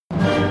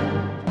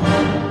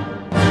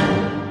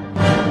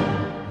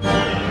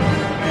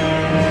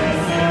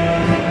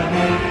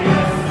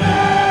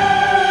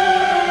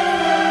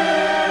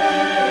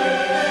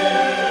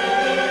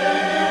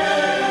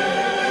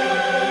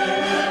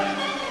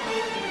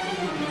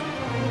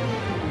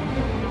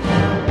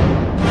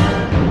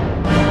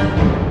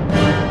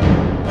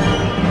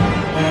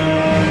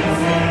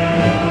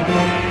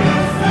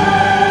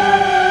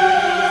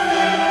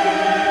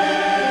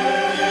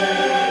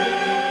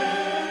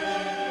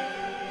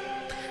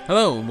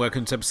Hello and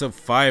welcome to episode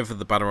 5 of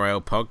the Battle Royale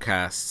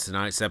podcast.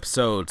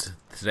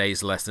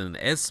 Today's lesson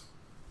is,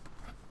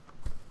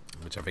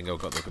 which I think I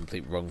got the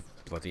complete wrong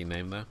bloody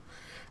name there.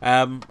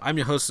 I'm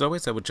your host as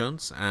always, Edward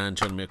Jones, and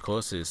joining me of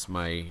course is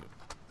my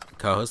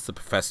co-host, the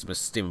Professor, Mr.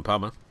 Stephen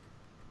Palmer.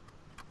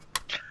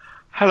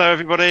 Hello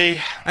everybody.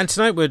 And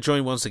tonight we're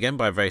joined once again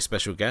by a very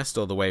special guest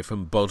all the way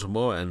from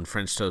Baltimore and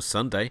French Toast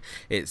Sunday.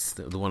 It's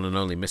the one and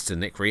only Mr.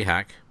 Nick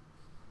Rehack.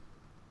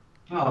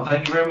 Oh,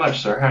 thank you very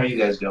much, sir. How are you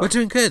guys doing? We're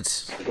doing good.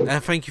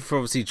 Thank you for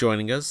obviously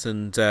joining us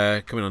and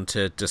coming on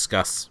to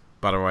discuss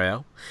Battle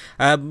Royale.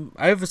 I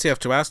obviously have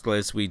to ask,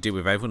 as we do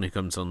with everyone who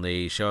comes on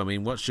the show, I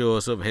mean, what's your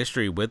sort of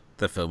history with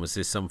the film? Is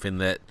this something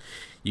that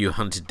you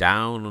hunted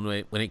down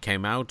when it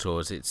came out, or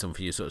is it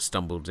something you sort of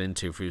stumbled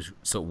into through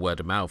sort of word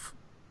of mouth?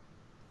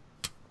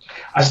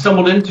 I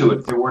stumbled into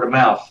it through word of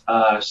mouth.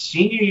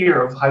 Senior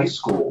year of high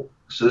school,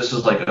 so this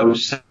is like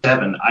 '07,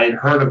 I had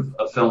heard of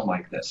a film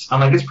like this. I'm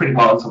like, it's pretty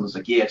wild. Someone's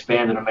like, yeah, it's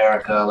banned in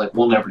America. Like,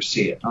 we'll never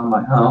see it. I'm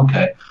like, oh,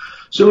 okay.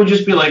 So it would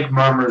just be like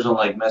murmurs on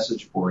like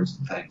message boards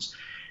and things.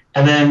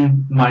 And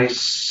then my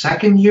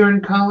second year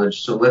in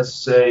college, so let's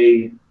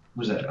say,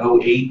 was that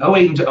 08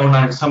 into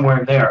 09, somewhere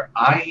in there,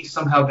 I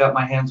somehow got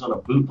my hands on a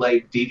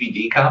bootleg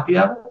DVD copy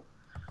of it.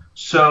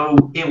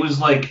 So it was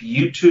like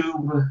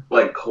YouTube,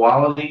 like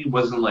quality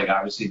wasn't like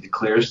obviously the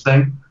clearest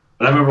thing.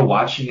 But I remember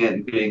watching it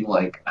and being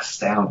like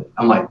astounded.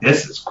 I'm like,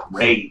 this is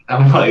great.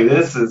 I'm like,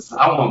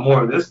 I want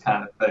more of this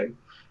kind of thing.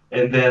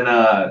 And then,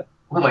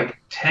 like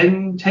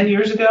 10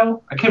 years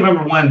ago? I can't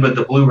remember when, but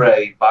the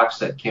Blu-ray box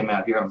set came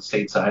out here on the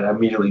stateside. I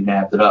immediately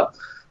nabbed it up.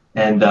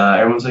 And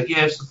everyone's like,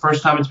 yeah, it's the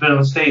first time it's been on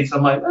the States.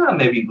 I'm like,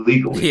 maybe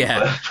legally.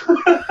 Yeah.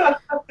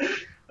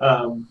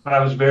 But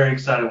I was very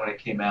excited when it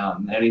came out.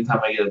 And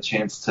anytime I get a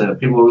chance to,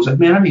 people are always like,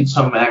 man, I need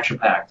something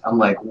action-packed. I'm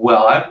like,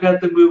 well, I've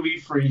got the movie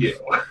for you.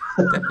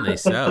 Definitely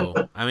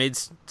so. I mean,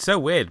 it's so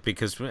weird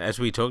because as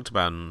we talked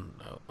about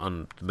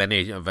on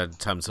many of the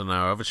times on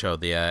our other show,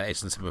 the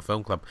Asian Cinema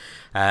Film Club,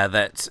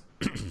 that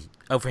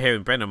over here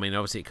in Britain, I mean,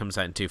 obviously it comes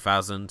out in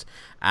 2000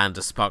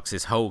 and sparks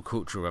this whole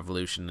cultural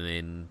revolution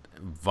in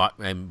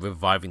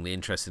reviving the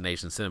interest in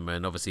Asian cinema,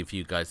 and obviously for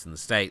you guys in the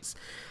States,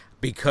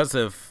 because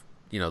of,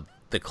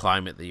 the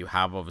climate that you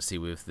have, obviously,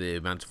 with the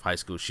amount of high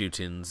school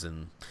shootings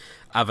and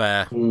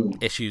other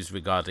issues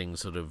regarding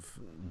sort of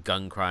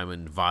gun crime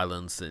and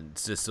violence, and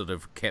just sort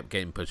of kept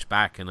getting pushed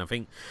back. And I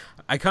think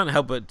I can't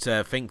help but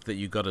think that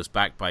you got us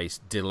back by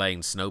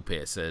delaying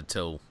Snowpiercer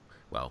till,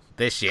 well,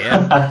 this year.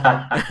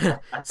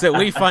 So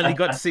we finally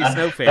got to see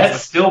Snowpiercer. That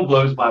still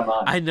blows my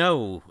mind. I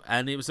know,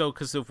 and it was all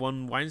because of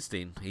one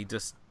Weinstein. He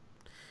just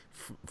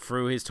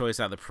threw his toys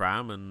out the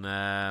pram,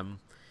 and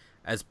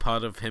as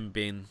part of him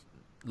being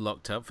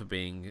locked up for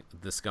being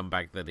the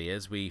scumbag that he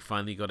is, we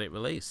finally got it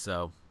released.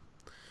 So,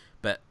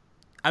 but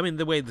I mean,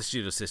 the way the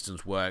studio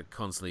systems work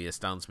constantly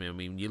astounds me. I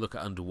mean, you look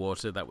at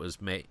Underwater, that was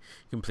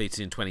completed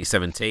in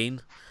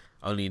 2017,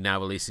 only now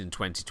released in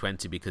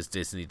 2020 because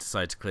Disney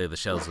decided to clear the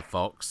shelves of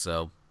Fox.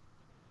 So,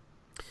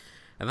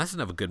 and that's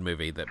another good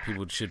movie that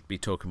people should be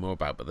talking more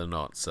about, but they're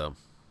not. So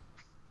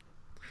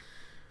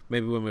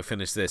maybe when we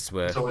finish this,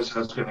 That's always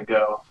how it's going to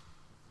go.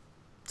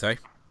 Sorry?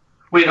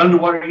 Wait,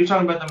 Underwater, are you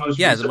talking about the most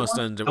recent the most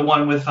one? The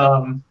one with,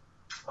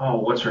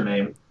 what's her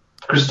name?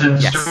 Kristen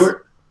Yes.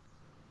 Stewart?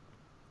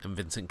 And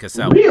Vincent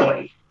Cassel.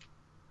 Really?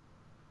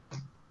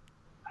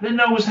 I didn't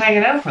know it was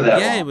hanging out for that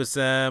long. Yeah, it was.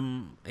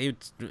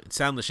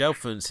 It's on the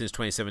shelf since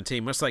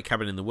 2017, much like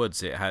Cabin in the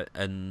Woods.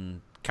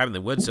 And Cabin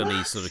in the Woods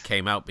only sort of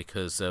came out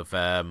because of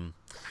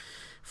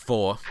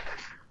 4.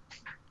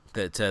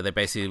 That they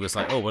basically was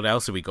like, oh, what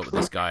else have we got with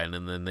this guy?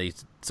 And then they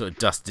sort of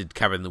dusted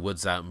Cabin in the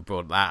Woods out and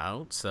brought that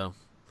out. So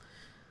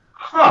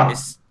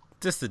it's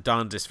just the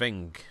darndest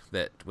thing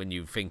that when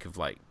you think of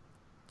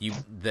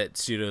that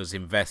studios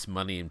invest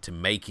money into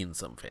making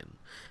something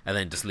and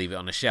then just leave it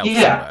on a shelf.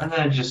 Yeah, and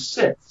then it just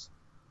sits.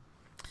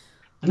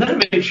 And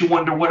then it makes you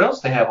wonder what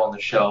else they have on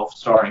the shelf,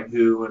 starring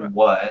who and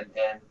what.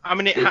 And I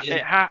mean, it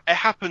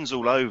happens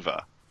all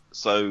over.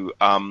 So,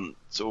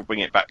 we'll bring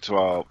it back to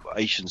our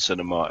Asian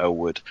cinema,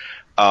 Elwood.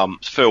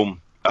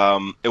 Film,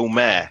 Il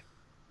Mare,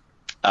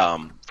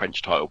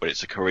 French title, but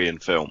it's a Korean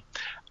film.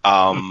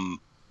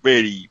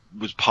 Really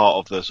was part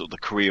of the sort of the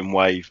Korean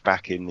wave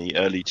back in the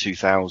early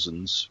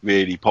 2000s.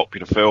 Really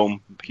popular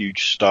film,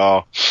 huge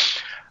star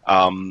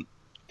in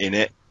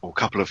it, or a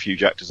couple of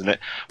huge actors in it,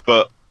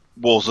 but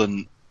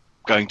wasn't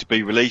going to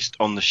be released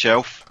on the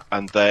shelf.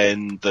 And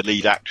then the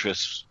lead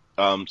actress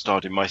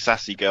starred in My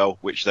Sassy Girl,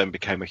 which then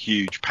became a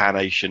huge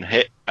pan-Asian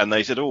hit. And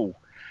they said, "Oh,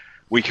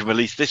 we can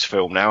release this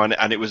film now,"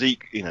 and it was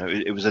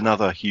it was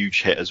another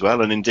huge hit as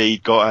well, and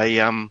indeed got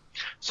a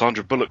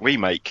Sandra Bullock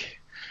remake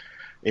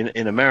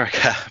in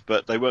America,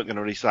 but they weren't going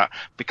to release that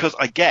because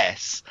I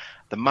guess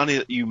the money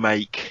that you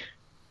make,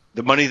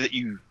 the money that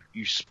you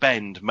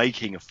spend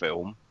making a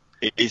film,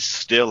 it is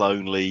still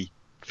only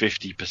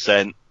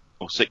 50%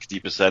 or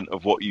 60%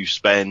 of what you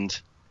spend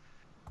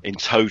in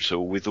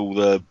total with all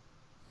the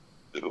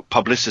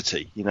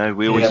publicity. You know,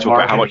 we always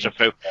talk about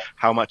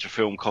how much a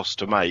film costs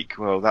to make.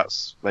 Well,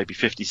 that's maybe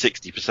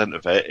 50-60%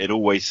 of it. It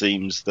always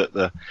seems that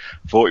the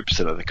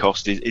 40% of the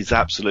cost is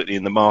absolutely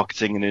in the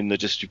marketing and in the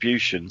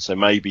distribution. So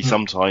maybe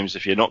sometimes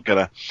if you're not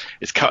gonna,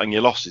 it's cutting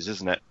your losses,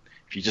 isn't it?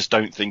 If you just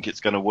don't think it's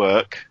going to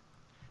work,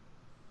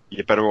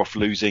 you're better off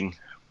losing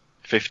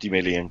 50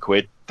 million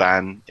quid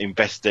than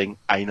investing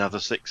another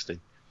 60.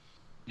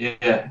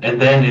 Yeah, and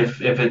then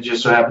if it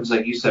just so happens,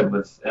 like you said,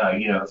 with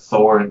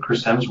Thor and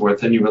Chris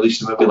Hemsworth, then you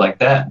release a movie like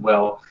that.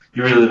 Well,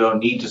 you really don't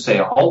need to say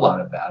a whole lot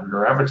about it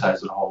or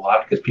advertise it a whole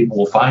lot because people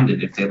will find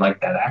it if they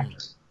like that actor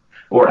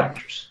or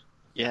actress.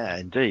 Yeah,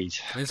 indeed.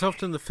 It's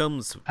often the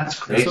films. That's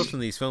crazy. It's often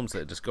these films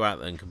that just go out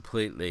there and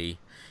completely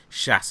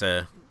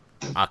shatter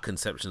our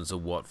conceptions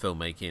of what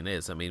filmmaking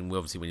is. I mean,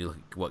 obviously, when you look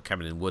at what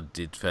Cameron Wood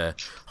did for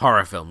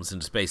horror films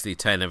and just basically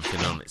turn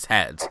everything on its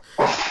head,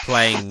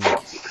 playing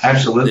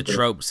Absolutely. the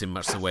tropes in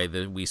much the way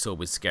that we saw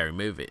with Scream.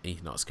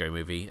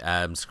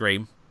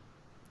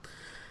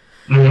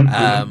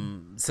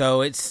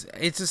 So it's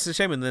just a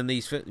shame. And then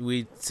we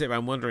sit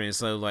around wondering,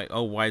 so like,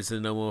 oh, why is there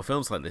no more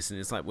films like this? And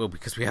it's like, well,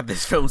 because we had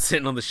this film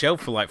sitting on the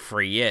shelf for like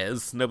 3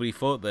 years. Nobody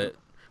thought that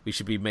we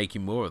should be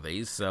making more of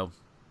these. So.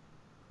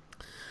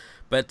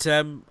 But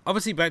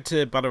obviously back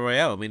to Battle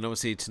Royale. I mean,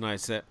 obviously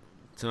tonight's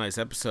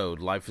episode,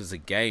 Life is a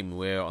Game,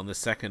 we're on the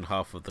second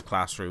half of the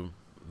classroom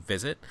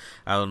visit.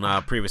 On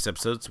our previous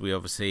episodes, we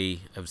obviously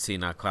have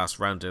seen our class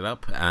rounded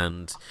up,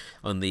 and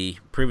on the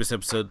previous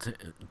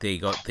episode, they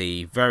got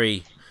the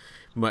very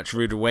much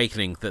rude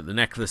awakening that the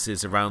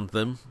necklaces around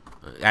them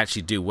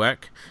actually do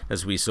work,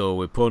 as we saw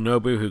with poor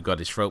Nobu, who got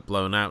his throat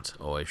blown out,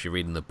 or if you're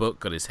reading the book,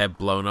 got his head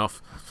blown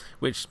off,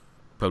 which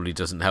probably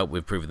doesn't help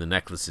with proving the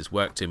necklaces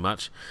work too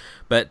much.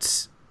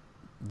 But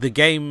the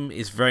game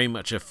is very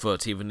much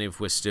afoot, even if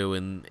we're still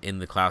in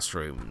the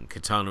classroom.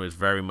 Katana is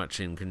very much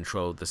in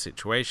control of the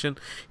situation.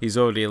 He's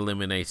already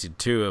eliminated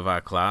 2 of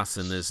our class,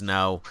 and as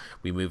now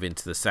we move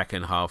into the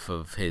second half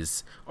of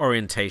his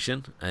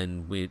orientation,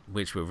 and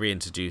which we're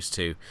reintroduced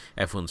to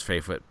everyone's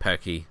favourite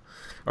perky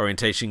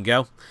orientation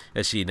girl,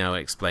 as she now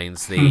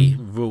explains the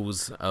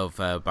rules of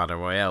Battle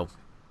Royale.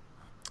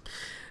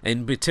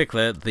 In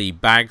particular, the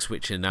bags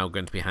which are now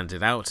going to be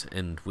handed out,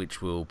 and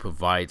which will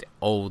provide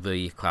all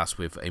the class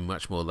with a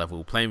much more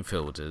level playing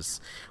field, as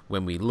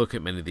when we look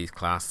at many of these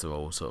classes, they're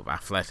all sort of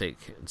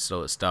athletic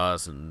sort of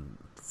stars and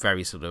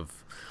very sort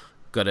of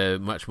got a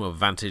much more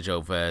advantage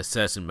over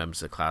certain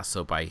members of the class.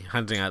 So by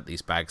handing out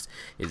these bags,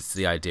 it's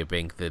the idea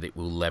being that it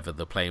will level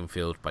the playing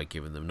field by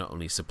giving them not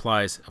only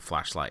supplies, a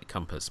flashlight,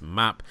 compass,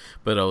 map,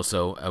 but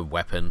also a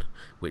weapon,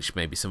 which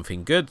may be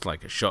something good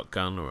like a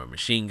shotgun or a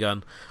machine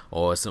gun,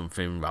 or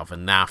something rather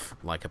naff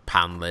like a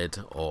pan lid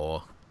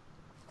or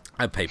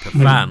a paper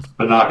fan.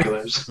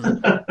 Binoculars.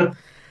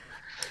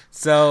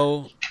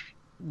 So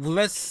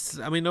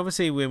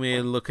obviously when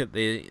we look at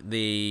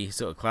the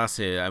sort of class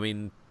here, I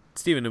mean,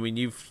 Stephen, I mean,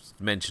 you've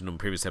mentioned on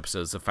previous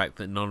episodes the fact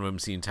that none of them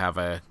seem to have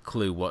a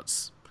clue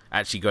what's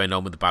actually going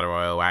on with the Battle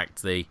Royale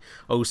Act. They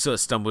all sort of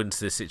stumble into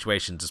this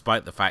situation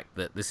despite the fact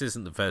that this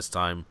isn't the first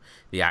time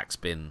the Act's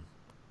been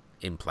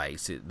in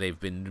place. They've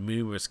been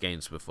numerous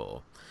games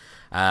before,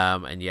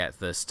 and yet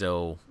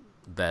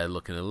they're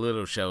looking a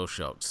little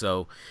shell-shocked.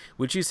 So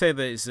would you say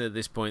that it's at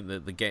this point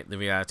that the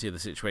reality of the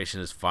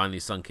situation has finally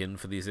sunk in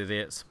for these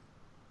idiots?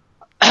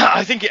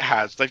 I think it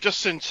has. They've just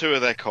seen 2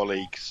 of their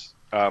colleagues,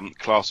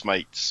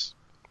 classmates,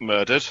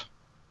 murdered.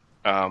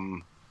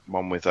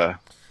 One with a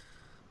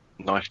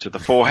knife to the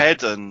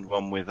forehead, and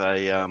one with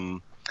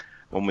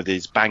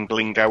his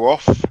bangling go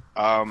off.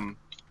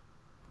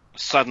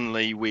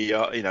 Suddenly, we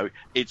are,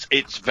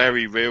 it's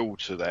very real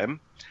to them,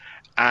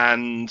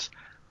 and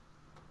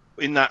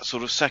in that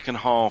sort of second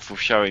half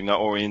of showing that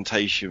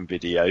orientation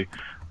video,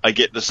 I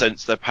get the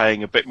sense they're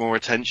paying a bit more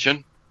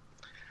attention,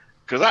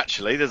 because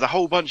actually, there's a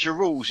whole bunch of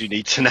rules you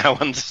need to now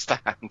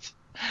understand.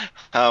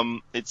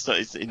 It's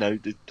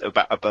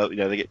about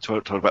they get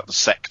told about the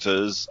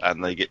sectors,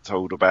 and they get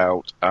told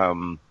about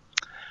that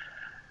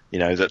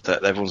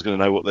everyone's going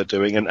to know what they're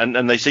doing,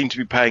 and they seem to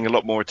be paying a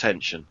lot more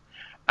attention.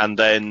 And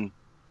then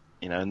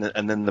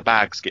and then the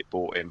bags get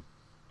bought in,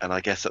 and I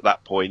guess at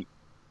that point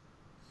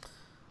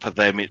for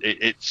them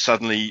it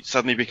suddenly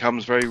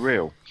becomes very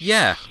real.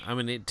 Yeah, I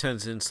mean, it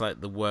turns into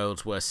like the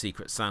world's worst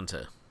Secret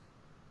Santa.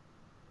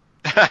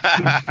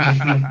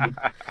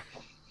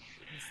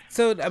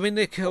 So, I mean,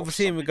 Nick,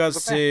 obviously in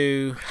regards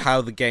to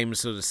how the game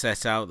sort of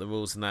set out, the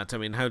rules and that, I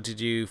mean, how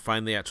did you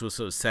find the actual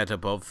sort of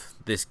setup of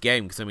this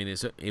game? Because, I mean,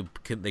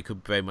 they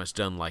could very much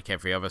done like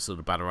every other sort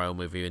of Battle Royale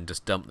movie and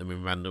just dump them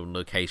in random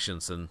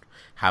locations and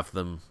have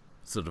them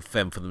sort of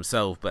fend for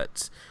themselves.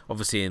 But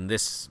obviously in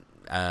this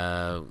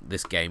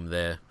game,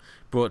 they're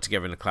brought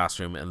together in a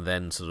classroom and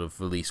then sort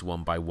of released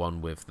one by one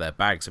with their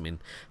bags. I mean,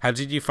 how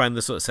did you find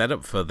the sort of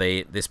setup for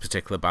this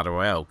particular Battle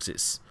Royale? Because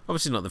it's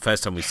obviously not the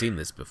first time we've seen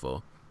this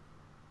before.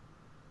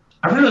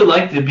 I really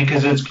liked it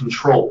because it's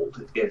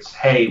controlled. It's,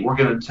 hey, we're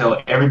going to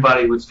tell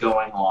everybody what's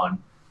going on,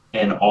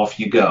 and off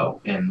you go.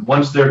 And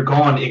once they're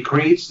gone, it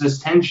creates this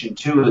tension,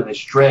 too, and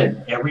this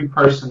dread. Every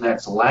person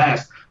that's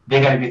last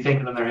they got to be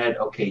thinking in their head,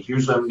 okay,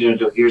 here's what I'm going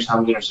to do, here's how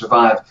I'm going to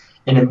survive.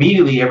 And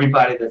immediately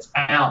everybody that's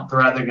out,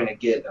 they're either going to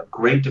get a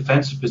great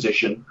defensive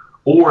position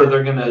or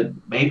they're going to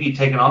maybe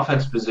take an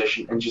offensive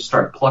position and just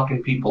start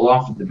plucking people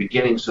off at the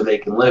beginning so they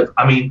can live.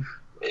 I mean,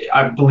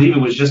 I believe it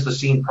was just the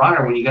scene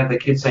prior when you got the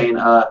kid saying,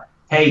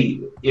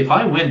 hey, if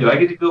I win, do I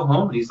get to go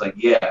home? And he's like,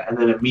 yeah. And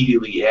then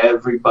immediately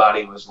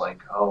everybody was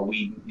like, oh,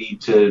 we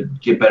need to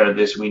get better at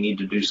this. We need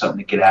to do something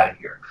to get out of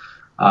here.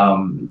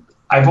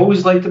 I've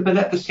always liked it, but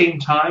at the same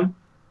time,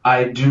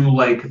 I do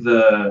like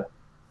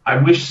I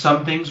wish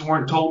some things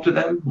weren't told to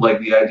them, like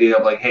the idea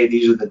of like, hey,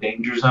 these are the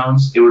danger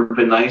zones. It would have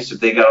been nice if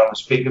they got on the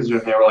speakers and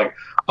they were like,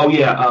 oh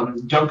yeah,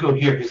 don't go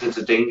here because it's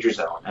a danger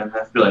zone. And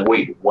I'd be like,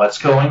 wait, what's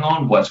going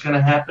on? What's going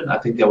to happen? I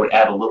think that would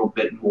add a little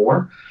bit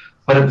more.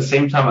 But at the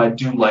same time, I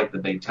do like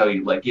that they tell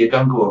you like, yeah,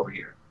 don't go over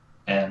here.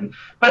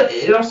 But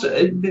it also,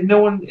 it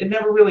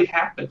never really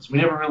happens. We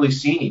never really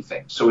see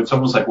anything. So it's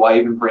almost like, why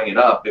even bring it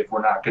up if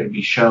we're not going to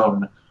be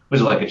shown? Was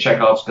it like a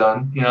Chekhov's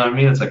gun? You know what I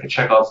mean? It's like a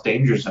Chekhov's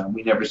danger zone.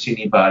 We never see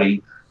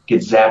anybody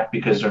get zapped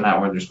because they're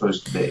not where they're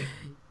supposed to be.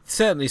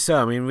 Certainly so.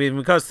 I mean, in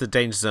regards to the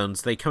danger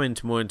zones, they come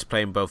more into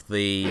play in both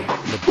the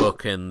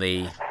book and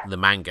the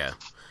manga.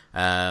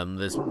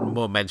 There's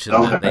more mention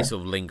that they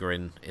sort of linger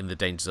in the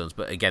danger zones,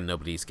 but again,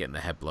 nobody's getting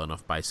their head blown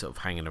off by sort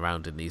of hanging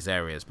around in these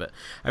areas. But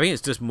I think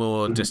it's just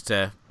more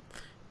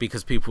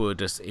because people are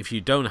just, if you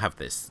don't have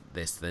this,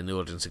 then the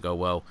audience will go,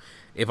 well,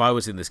 if I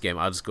was in this game,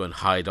 I'll just go and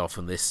hide off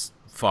on this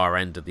far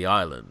end of the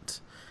island.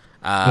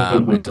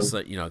 And just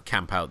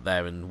camp out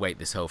there and wait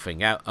this whole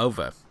thing out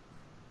over.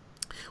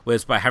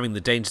 Whereas by having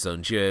the danger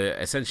zones, you're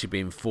essentially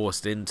being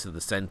forced into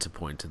the center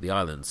point of the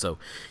island. So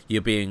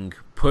you're being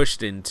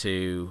pushed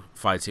into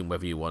fighting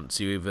whether you want.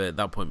 So you either at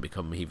that point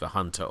become either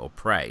hunter or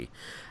prey.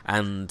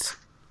 And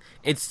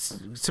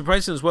it's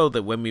surprising as well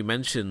that when we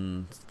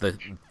mention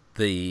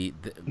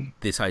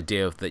this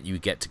idea of that you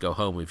get to go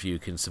home if you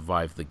can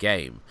survive the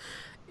game,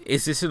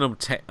 is this an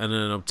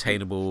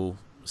obtainable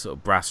sort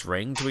of brass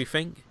ring? Do we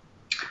think?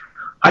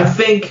 I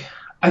think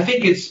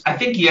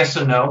yes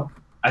and no.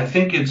 I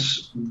think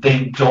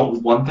they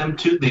don't want them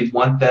to. They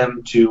want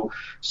them to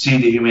see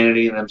the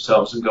humanity in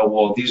themselves and go,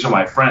 well, these are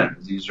my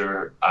friends. These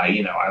are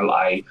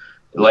I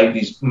like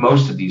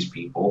most of these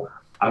people.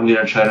 I'm going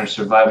to try to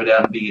survive it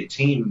out and be a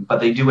team. But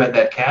they do have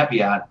that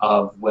caveat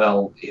of,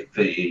 well,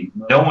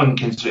 no one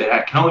can,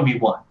 it can only be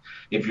one.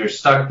 If you're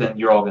stuck, then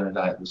you're all going to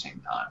die at the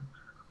same time.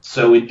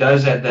 So it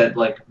does have that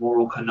like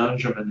moral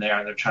conundrum in there,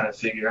 and they're trying to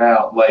figure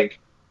out like.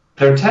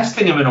 They're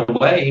testing them in a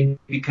way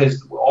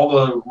because all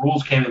the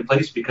rules came in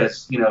place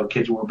because,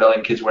 kids were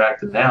rebelling, kids were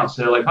acting out.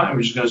 So they're like, fine,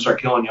 we're just going to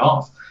start killing you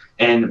off.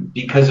 And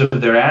because of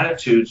their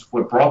attitudes,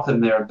 what brought them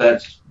there,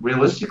 that's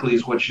realistically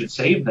is what should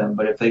save them.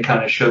 But if they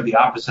kind of showed the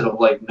opposite of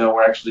like, no,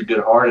 we're actually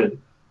good-hearted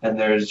and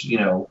there's,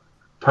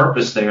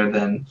 purpose there,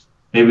 then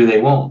maybe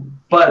they won't.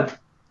 But,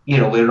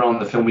 later on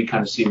in the film, we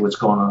kind of see what's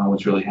going on,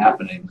 what's really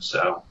happening.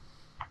 So,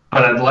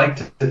 but I'd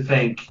like to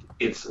think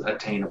it's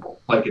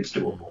attainable, like it's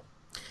doable.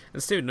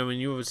 And Stephen, I mean,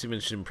 you obviously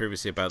mentioned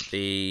previously about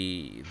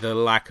the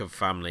lack of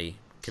family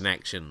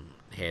connection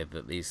here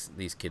that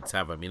these kids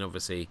have. I mean,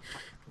 obviously,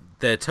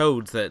 they're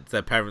told that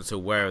their parents are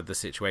aware of the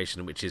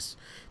situation, which is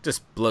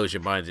just blows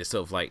your mind. It's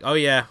sort of like, oh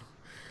yeah,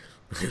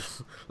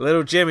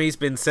 little Jimmy's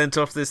been sent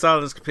off this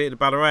island, has completed a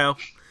battle royale,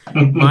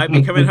 might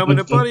be coming home in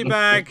a body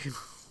bag.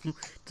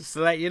 Just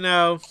to let you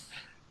know.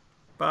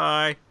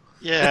 Bye.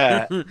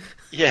 Yeah,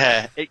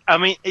 yeah.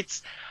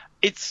 It's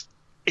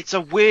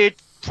a weird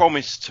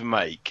promise to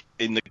make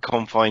in the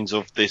confines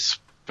of this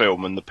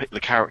film and the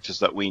characters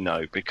that we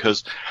know,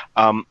 because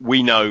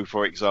we know,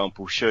 for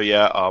example,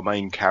 Shuya, our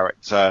main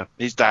character,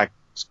 his dad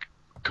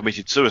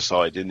committed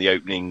suicide in the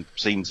opening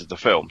scenes of the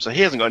film, so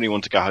he hasn't got anyone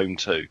to go home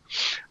to.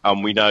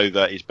 We know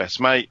that his best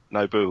mate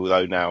Nobu,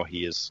 although now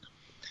he is,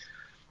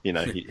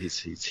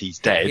 he's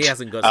dead. He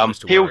hasn't got so much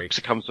to worry. He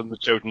also comes from the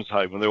children's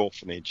home and the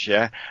orphanage.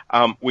 Yeah,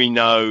 we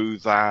know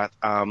that.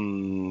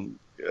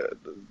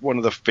 One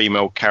of the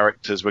female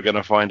characters, we're going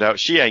to find out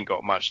she ain't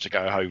got much to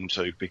go home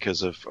to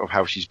because of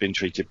how she's been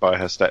treated by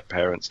her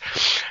step-parents.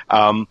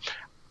 And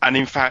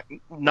in fact,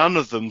 none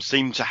of them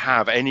seem to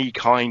have any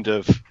kind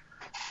of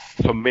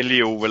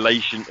familial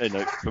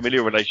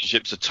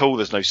relationships at all.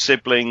 There's no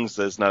siblings,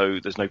 there's no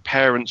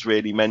parents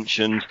really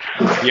mentioned.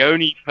 The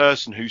only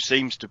person who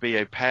seems to be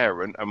a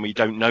parent, and we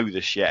don't know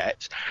this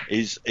yet,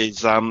 is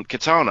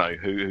Kitano,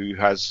 who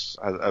has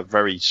a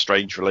very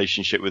strange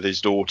relationship with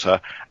his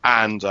daughter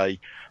and a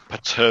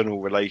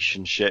paternal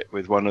relationship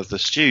with one of the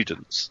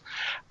students.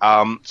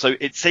 So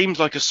it seems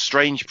like a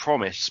strange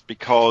promise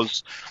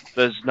because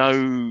the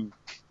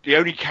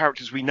only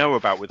characters we know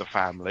about with a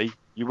family,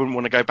 you wouldn't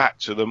want to go back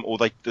to them, or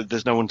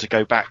there's no one to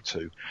go back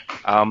to.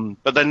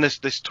 But then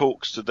this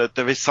talks to that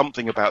there is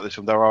something about this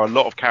film. There are a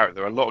lot of characters,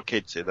 there are a lot of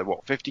kids here. There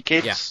are 50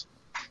 kids?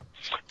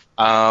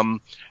 Yeah.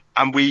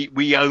 And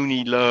we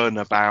only learn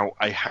about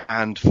a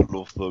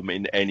handful of them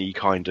in any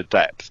kind of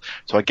depth.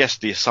 So I guess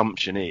the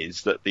assumption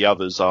is that the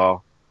others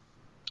are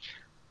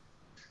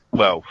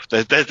well,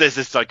 there's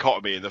this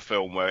dichotomy in the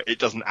film where it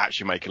doesn't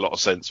actually make a lot of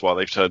sense why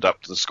they've turned up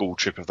to the school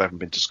trip if they haven't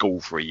been to school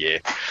for a year,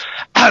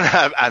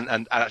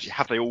 and actually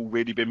have they all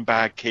really been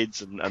bad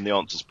kids? And the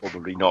answer's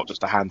probably not.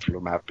 Just a handful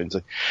of them have been.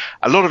 So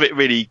a lot of it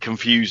really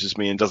confuses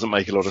me and doesn't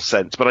make a lot of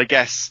sense. But I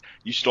guess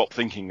you stop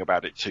thinking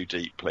about it too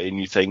deeply and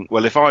you think,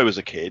 well, if I was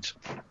a kid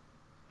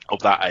of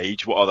that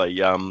age, what are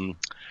they?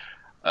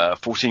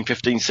 14,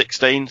 15,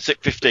 16?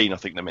 15, I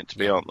think they're meant to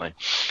be, aren't they?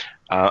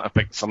 I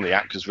think some of the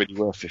actors really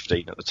were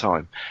 15 at the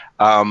time.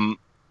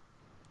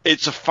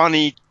 It's a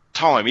funny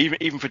time,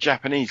 even for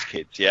Japanese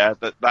kids. Yeah,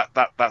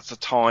 that's a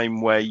time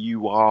where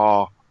you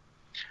are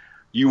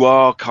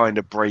kind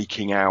of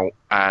breaking out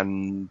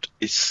and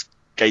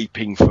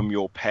escaping from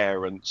your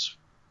parents.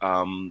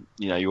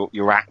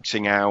 You're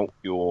acting out.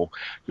 You're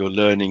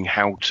learning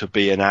how to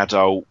be an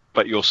adult,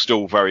 but you're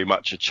still very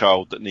much a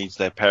child that needs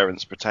their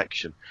parents'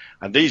 protection.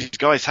 And these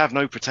guys have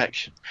no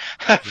protection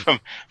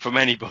from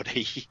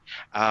anybody.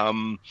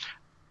 And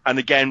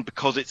again,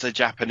 because it's a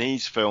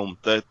Japanese film,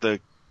 the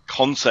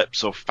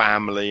concepts of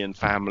family and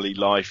family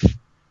life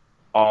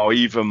are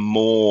even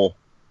more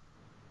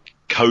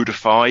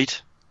codified.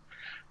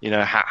 You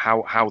know,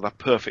 how the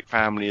perfect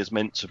family is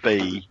meant to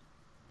be.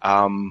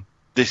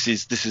 This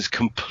is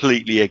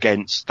completely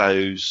against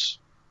those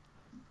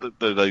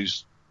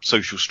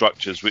social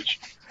structures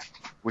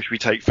which we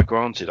take for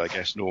granted, I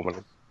guess,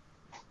 normally.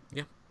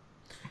 Yeah.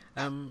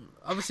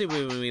 Obviously,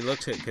 when we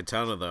looked at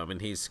Kitano, though, I mean,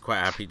 he's quite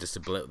happy just to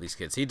belittle these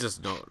kids. He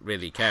does not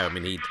really care. I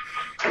mean, he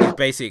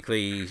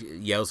basically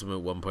yells at them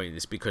at one point,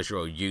 it's because you're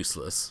all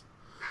useless.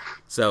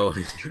 So,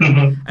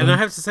 and I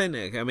have to say,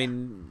 Nick, I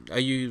mean, are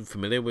you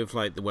familiar with,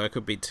 like, the work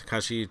of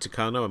Takashi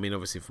Takano? I mean,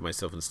 obviously, for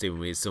myself and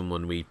Stephen, he's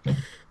someone we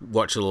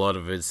watch a lot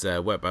of his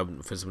work,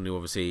 but for someone who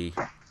obviously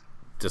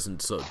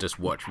doesn't sort of just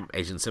watch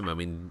Asian cinema, I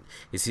mean,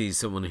 is he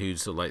someone who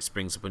sort of like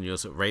springs up on your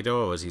sort of radar,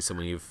 or is he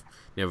someone you've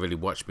never really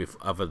watched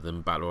before, other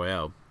than Battle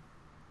Royale?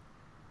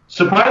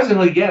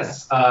 Surprisingly,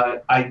 yes.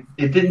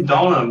 It didn't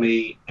dawn on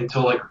me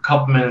until like a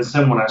couple minutes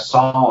in when I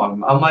saw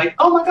him. I'm like,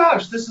 oh my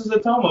gosh, this is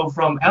Otomo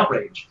from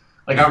Outrage.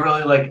 Like, I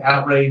really like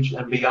Outrage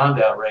and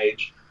Beyond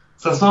Outrage.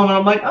 So I saw him and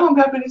I'm like, oh, I'm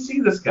happy to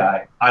see this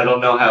guy. I don't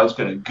know how it's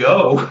going to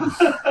go,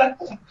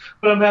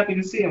 but I'm happy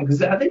to see him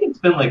because I think it's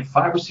been like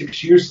 5 or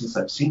 6 years since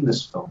I've seen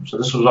this film. So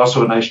this was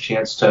also a nice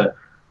chance to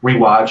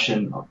rewatch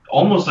and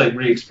almost like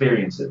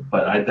re-experience it.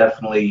 But I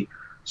definitely,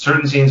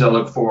 certain scenes I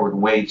look forward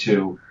way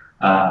to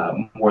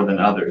more than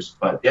others.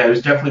 But yeah, it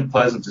was definitely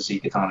pleasant to see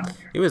Kitano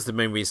here. It was the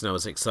main reason I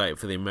was excited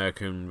for the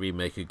American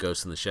remake of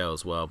Ghost in the Shell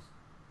as well.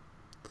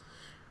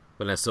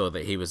 When I saw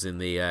that he was in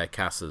the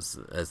cast as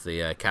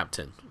the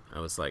captain,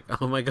 I was like,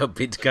 "Oh my god,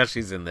 Pete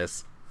Takashi's in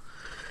this!"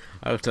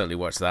 I would totally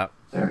watch that.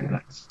 Very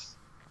nice.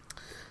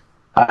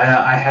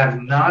 I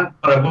have not,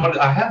 but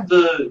I have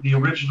the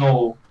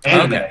original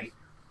anime. Okay.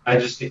 I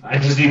just need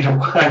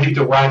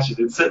to watch it.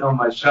 It's sitting on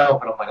my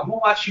shelf, and I'm like, I'm gonna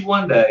watch you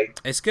one day.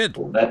 It's good.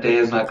 Well, that day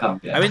has not come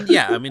yet.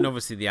 I mean,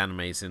 obviously the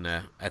anime's in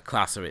a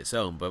class of its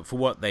own, but for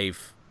what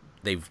they've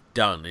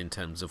done in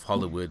terms of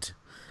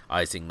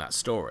Hollywoodizing that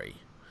story.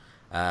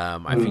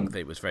 I think that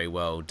it was very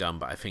well done,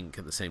 but I think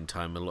at the same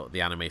time, a lot of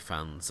the anime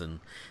fans and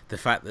the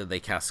fact that they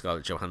cast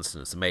Scarlett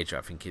Johansson as the Major,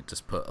 I think it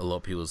just put a lot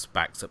of people's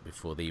backs up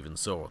before they even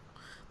saw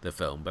the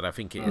film. But I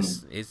think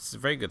it's a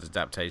very good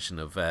adaptation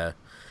of a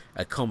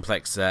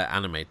complex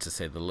anime, to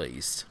say the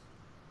least.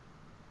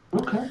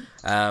 Okay.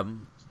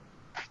 And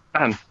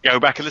go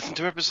back and listen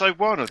to episode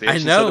 1 of the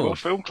Asian Cinema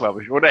Film Club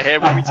if you want to hear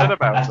what we said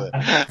about it.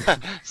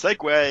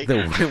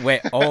 Segue.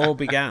 Where it all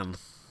began.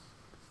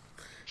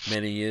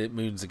 Many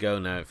moons ago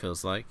now, it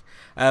feels like.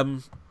 Now,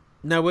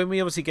 when we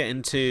obviously get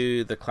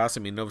into the class, I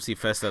mean, obviously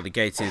first out the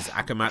gate is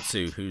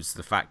Akamatsu, who's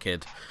the fat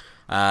kid.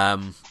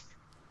 And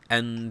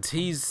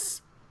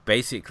he's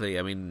basically,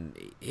 I mean,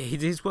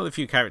 he's one of the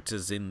few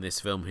characters in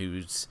this film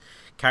whose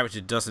character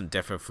doesn't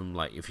differ from,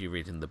 like, if you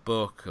read in the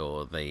book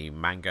or the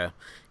manga.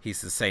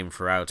 He's the same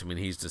throughout. I mean,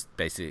 he's just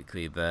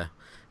basically the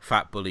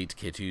fat bullied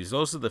kid who's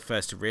also the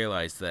first to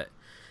realize that,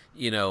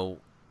 you know,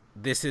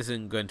 this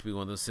isn't going to be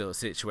one of those sort of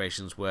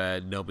situations where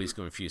nobody's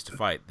going to refuse to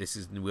fight.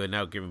 We're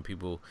now giving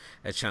people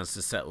a chance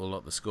to settle a lot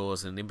of the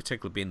scores, and in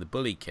particular being the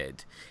bully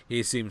kid,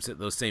 he assumes that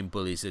those same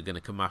bullies are going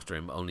to come after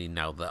him, only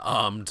now they're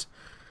armed.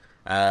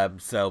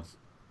 So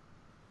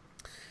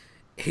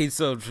he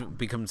sort of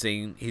becomes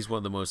he's one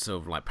of the most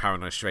sort of like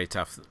paranoid straight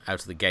out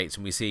of the gates,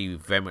 and we see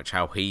very much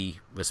how he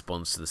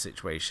responds to the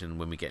situation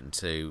when we get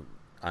into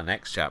our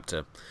next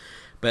chapter.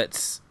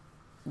 But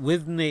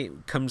when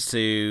it comes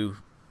to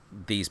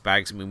these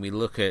bags, I mean, we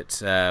look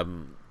at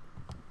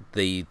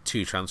the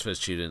 2 transfer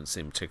students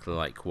in particular,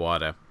 like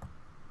Kawada,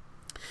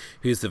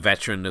 who's the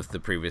veteran of the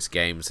previous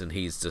games, and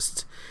he's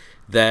just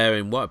there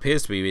in what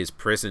appears to be his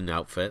prison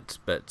outfit,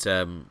 but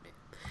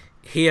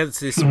he has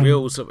this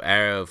real sort of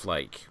air of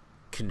like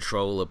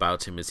control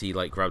about him as he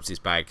like grabs his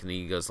bag and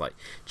he goes like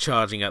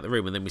charging out the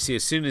room, and then we see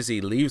as soon as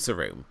he leaves the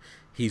room,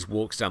 he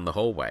walks down the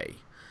hallway.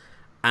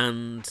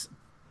 And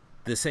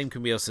the same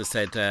can be also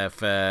said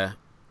for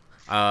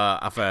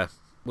other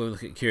when we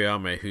look at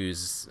Kiriyama,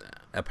 who's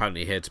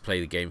apparently here to play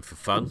the game for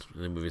fun,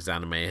 and with his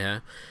anime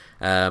hair,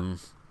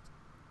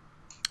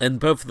 and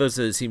both of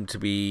those seem to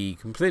be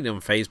completely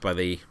unfazed by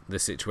the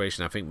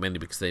situation. I think mainly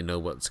because they know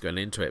what's going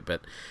into it.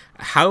 But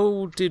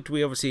how did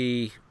we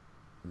obviously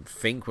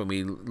think when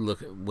we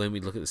look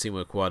at the scene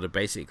where Kawada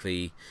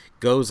basically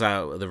goes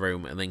out of the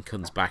room and then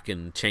comes back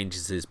and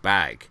changes his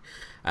bag?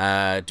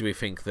 Do we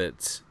think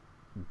that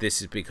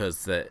this is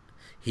because that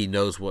he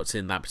knows what's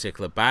in that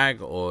particular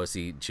bag, or do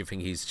you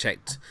think he's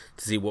checked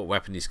to see what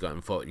weapon he's got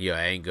and thought, yeah,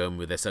 I ain't going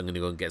with this, I'm going to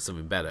go and get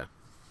something better?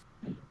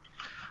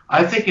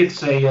 I think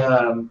it's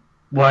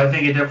I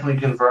think it definitely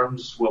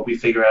confirms what we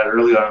figure out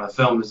early on in the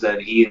film, is that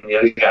he and the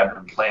other guy have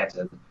been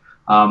planted.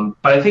 But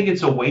I think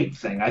it's a weight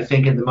thing. I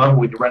think in the moment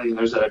when you're running,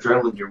 there's that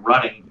adrenaline, you're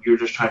running, you're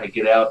just trying to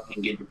get out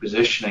and get your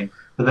positioning.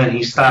 But then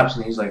he stops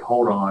and he's like,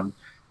 hold on,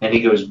 and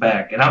he goes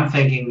back. And I'm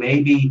thinking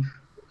maybe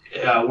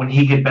when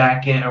he get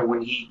back in, or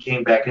when he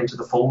came back into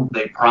the fold,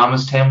 they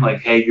promised him, like,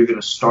 hey, you're going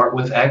to start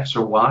with X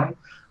or Y.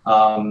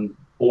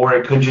 Or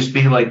it could just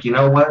be like, you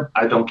know what?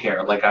 I don't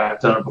care. Like, I've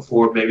done it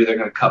before. Maybe they're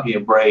going to cut me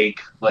a break.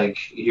 Like,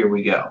 here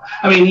we go.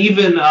 I mean,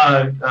 even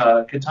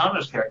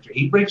Katana's character,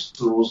 he breaks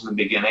the rules in the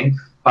beginning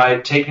by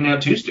taking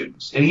out 2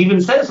 students. And he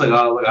even says, like,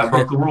 oh, I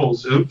broke the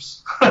rules.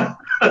 Oops.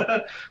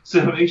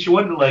 So it makes you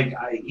wonder, like,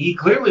 he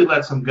clearly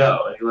lets him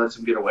go, and he lets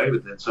him get away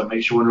with it. So it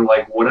makes you wonder,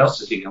 like, what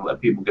else is he going to let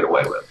people get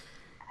away with?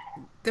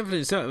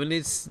 Definitely so. I mean,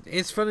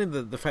 it's funny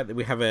the fact that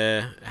we have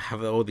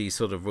all these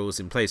sort of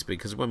rules in place,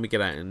 because when we get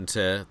out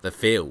into the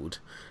field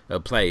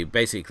of play,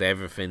 basically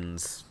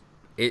everything's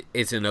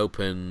it's an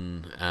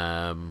open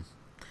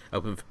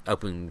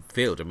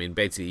field. I mean,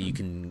 basically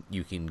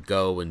you can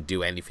go and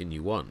do anything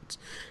you want,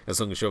 as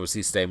long as you're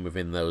obviously staying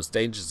within those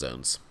danger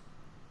zones.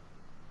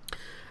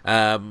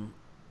 I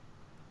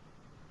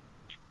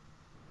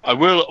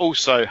will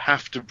also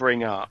have to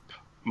bring up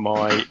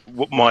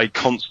my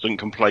constant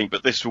complaint,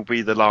 but this will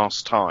be the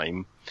last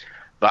time,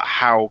 that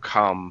how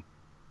come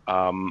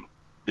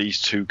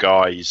these 2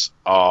 guys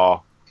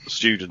are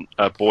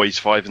boys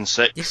 5 and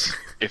 6 Yes.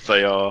 if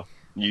they are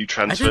new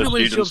transfer I don't know what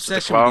your students to the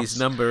obsession with class. these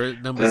numbers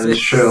That is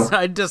true.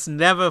 I just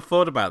never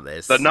thought about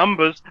this. The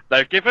numbers,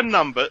 they're given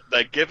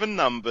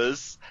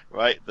numbers,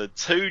 right? The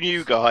 2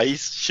 new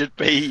guys should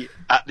be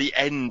at the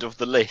end of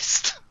the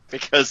list.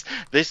 Because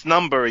this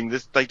numbering,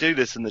 they do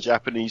this in the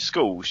Japanese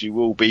schools.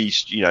 You'll be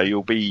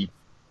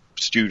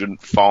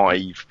student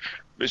 5.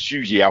 It's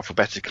usually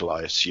alphabetical,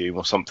 I assume,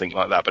 or something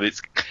like that. But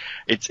it's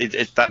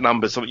that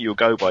number, something you'll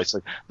go by.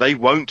 So they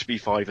won't be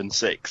 5 and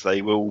 6.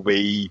 They will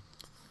be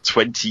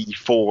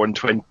 24 and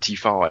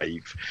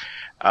 25.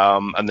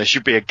 And there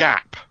should be a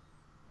gap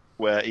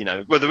where,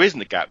 there isn't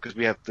a gap, because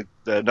we have the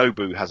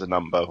Nobu has a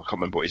number. I can't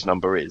remember what his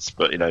number is,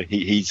 but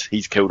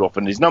he's killed off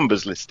and his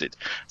number's listed.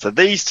 So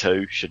these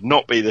 2 should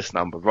not be this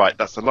number. Right,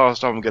 that's the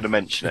last time I'm going to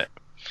mention it.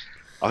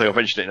 I think I've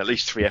mentioned it in at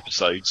least 3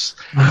 episodes,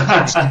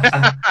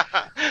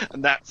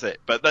 and that's it.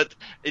 But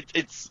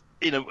it's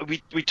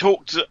we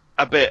talked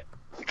a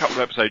couple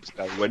of episodes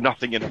ago, where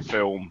nothing in a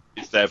film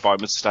is there by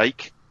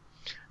mistake.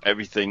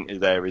 Everything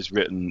there is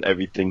written.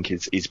 Everything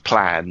is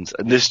planned,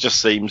 and this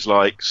just seems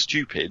like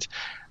stupid.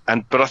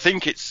 But I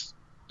think it's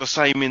the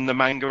same in the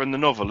manga and the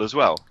novel as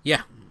well.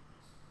 Yeah,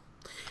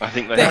 I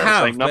think they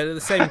have the same but at the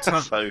same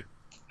time. So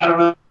I don't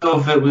know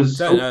if it was...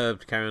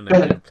 Karen,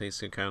 no, please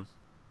do, Karen.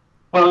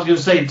 Well, I was going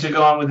to say, to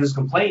go on with this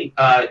complaint,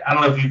 I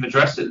don't know if you've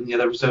addressed it in the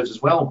other episodes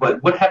as well,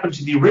 but what happened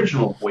to the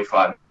original Boy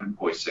 5 and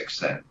Boy 6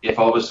 then? If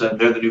all of a sudden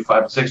they're the new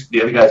 5 and 6,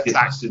 the other guys get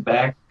axed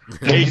back,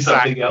 do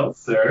something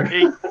else, or...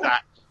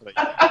 Exactly.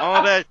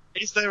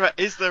 Is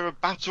there a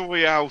Battle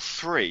Royale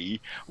 3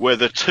 where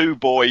the 2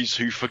 boys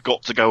who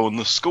forgot to go on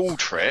the school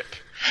trip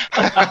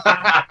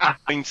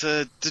going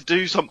to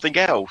do something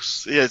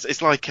else? Yes,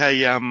 it's like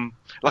a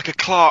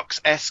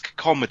Clark's-esque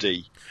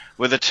comedy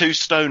where the 2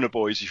 stoner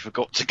boys who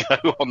forgot to go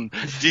on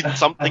did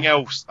something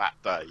else that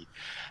day.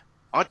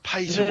 I'd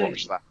pay to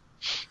watch that.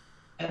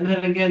 And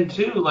then again,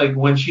 too, like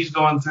when she's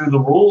going through the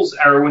rules,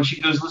 or when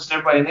she goes listing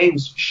everybody's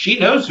names, she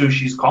knows who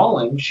she's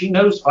calling. She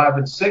knows 5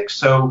 and 6,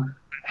 so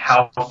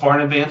how far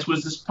in advance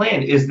was this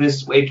planned?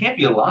 It can't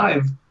be a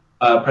live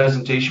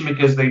presentation,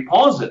 because they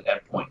pause it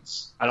at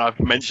points. And I've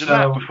mentioned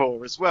that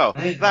before as well.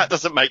 That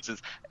doesn't make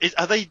sense.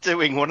 Are they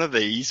doing one of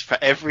these for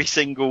every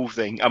single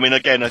thing? I mean,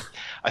 again,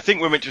 I think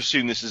we're meant to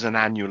assume this is an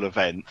annual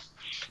event,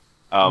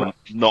 right.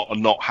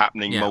 not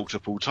happening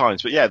multiple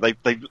times. But yeah, they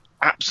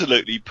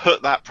absolutely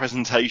put that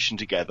presentation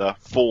together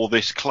for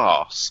this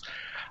class,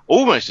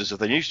 almost as if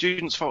they knew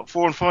students 4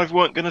 and 5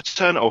 weren't going to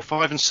turn up, or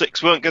 5 and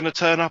 6 weren't going to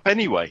turn up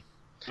anyway.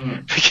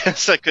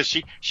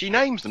 Because she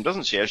names them,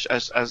 doesn't she,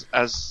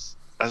 as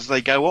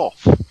they go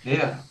off.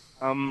 Yeah.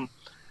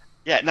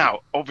 Yeah. Now,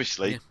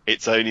 obviously,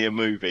 it's only a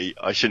movie.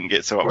 I shouldn't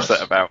get so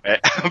upset about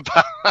it.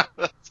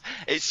 But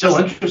it's just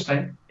so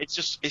interesting. It's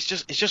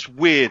just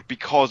weird,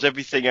 because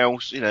everything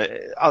else,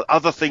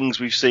 other things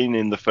we've seen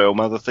in the film,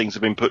 other things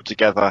have been put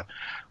together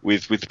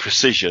with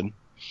precision.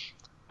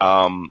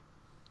 And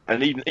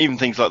and even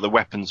things like the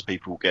weapons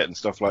people get and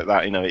stuff like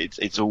that,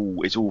 it's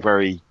all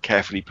very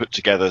carefully put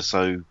together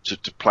so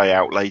to play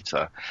out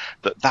later.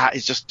 That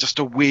is just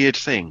a weird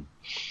thing.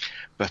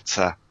 But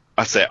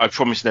I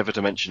promise never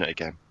to mention it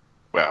again.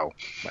 Well,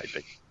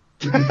 maybe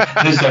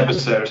this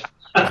episode.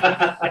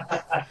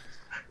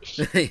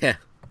 Yeah.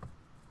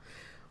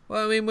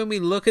 Well, I mean, when we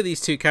look at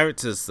these two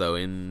characters, though,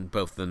 in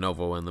both the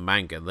novel and the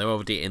manga, they're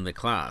already in the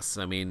class.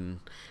 I mean,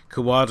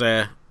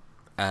 Kawada,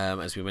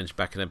 as we mentioned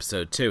back in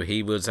episode 2,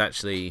 he was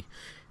actually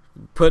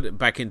put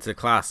back into the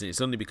class, and it's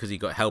only because he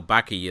got held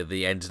back a year that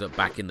he ended up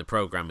back in the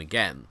program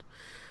again.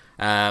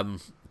 So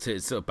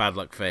it's sort of bad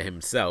luck for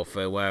himself,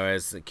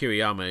 whereas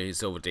Kiriyama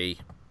is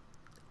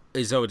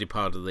already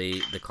part of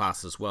the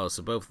class as well,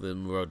 so both of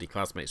them were already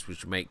classmates,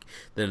 which would make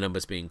the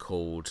numbers being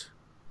called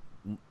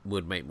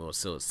would make more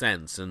sort of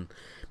sense. And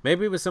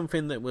maybe it was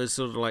something that was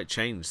sort of like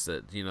changed,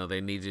 that they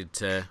needed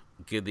to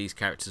give these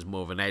characters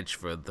more of an edge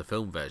for the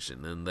film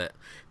version, and that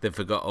they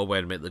forgot, oh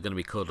wait a minute, they're going to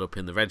be called up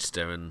in the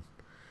register, and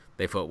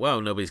they thought, well,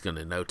 nobody's going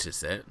to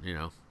notice it,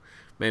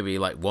 maybe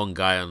like one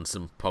guy on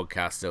some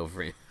podcast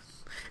over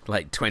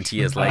like 20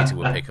 years later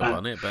will pick up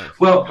on it. But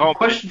well,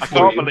 I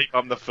can't believe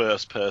I'm the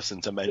first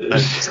person to make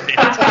notice it.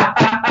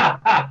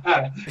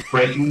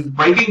 breaking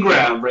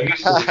ground.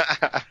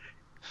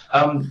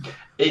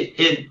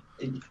 It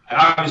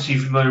obviously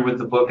you're familiar with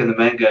the book and the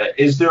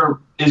manga. Is there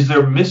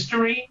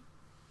mystery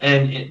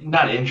and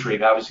not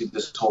intrigue? Obviously,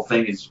 this whole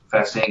thing is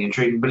fascinating,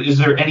 intriguing. But is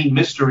there any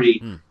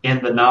mystery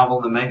in the novel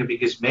and the manga?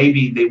 Because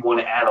maybe they want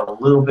to add a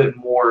little bit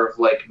more of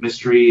like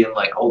mystery and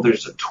like, oh,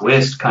 there's a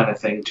twist kind of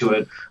thing to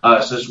it.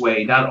 So this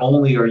way, not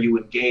only are you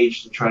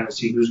engaged in trying to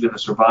see who's going to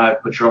survive,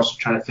 but you're also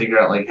trying to figure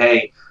out like,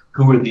 hey,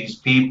 who are these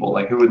people?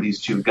 Like, who are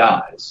these two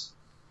guys?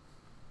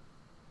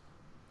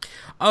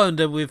 Oh, and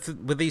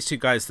with these two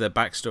guys, their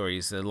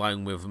backstories,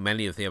 along with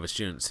many of the other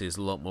students, is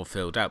a lot more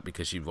filled out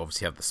because you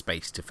obviously have the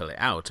space to fill it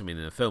out. I mean,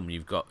 in a film,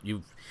 you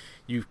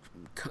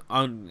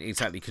aren't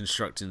exactly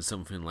constructing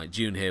something like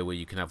Dune here, where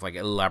you can have like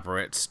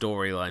elaborate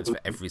storylines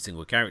for every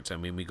single character. I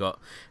mean, we got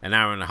an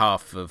hour and a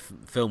half of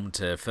film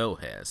to fill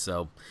here,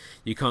 so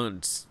you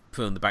can't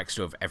film the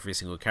backstory of every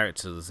single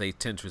character. They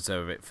tend to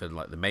reserve it for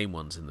like the main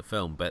ones in the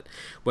film. But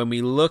when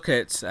we look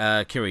at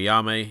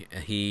Kiriyama,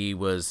 he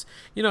was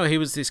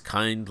this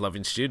kind,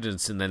 loving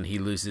student, and then he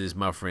loses his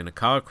mother in a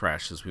car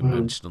crash, as we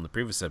mentioned on the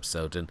previous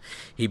episode, and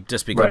he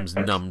just becomes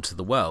numb to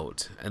the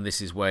world. And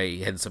this is where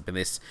he ends up in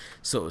this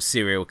sort of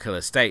serial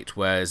killer state,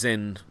 whereas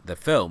in the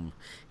film,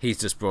 he's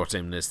just brought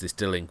in as this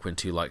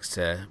delinquent who likes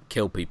to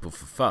kill people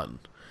for fun.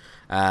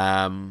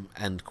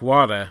 And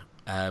Kawada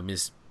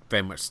is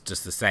very much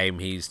just the same.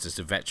 He's just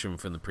a veteran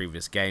from the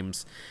previous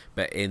games,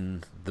 but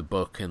in the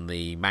book and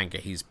the manga,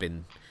 he's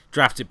been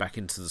drafted back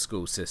into the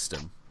school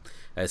system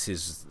as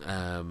his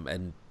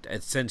and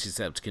essentially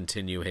set up to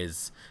continue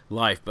his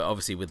life. But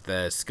obviously, with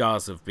the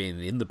scars of being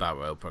in the Battle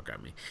Royale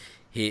program,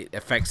 it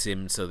affects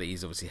him so that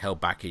he's obviously held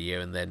back a year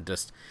and then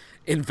just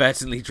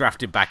inadvertently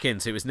drafted back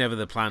in. So it was never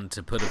the plan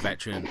to put a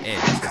veteran in.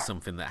 It's just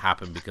something that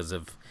happened because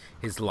of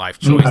his life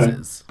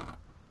choices.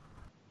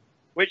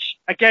 Which,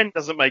 again,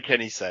 doesn't make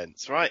any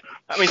sense, right?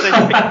 I mean,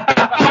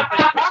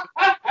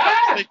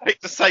 they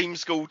picked the same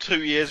school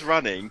 2 years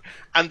running,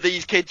 and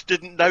these kids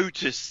didn't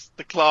notice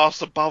the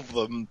class above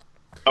them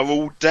are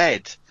all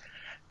dead.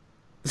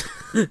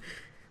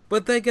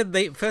 But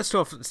they first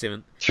off,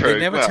 Stephen, True. They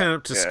never turn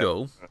up to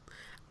school.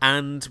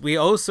 And we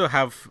also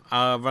have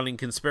our running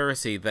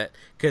conspiracy that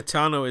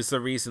Kitano is the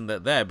reason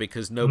that they're,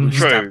 because nobody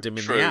stabbed him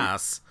in the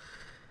ass.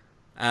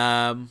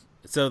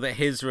 So that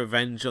his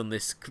revenge on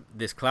this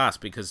class,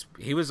 because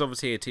he was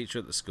obviously a teacher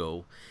at the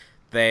school,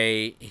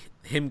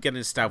 him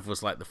getting stabbed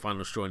was like the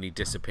final straw, and he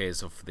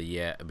disappears off for the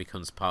year and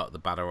becomes part of the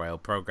Battle Royale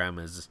program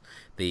as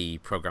the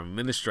program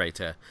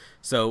administrator.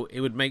 So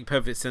it would make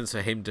perfect sense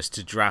for him just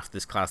to draft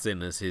this class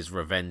in as his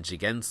revenge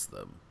against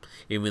them,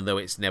 even though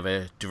it's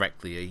never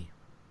directly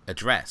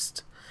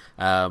addressed.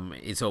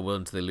 It's all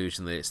under the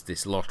illusion that it's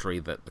this lottery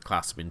that the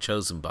class have been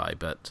chosen by,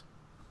 but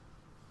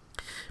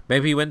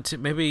maybe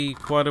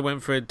Kawada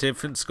went for a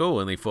different school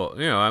and he thought,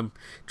 I'm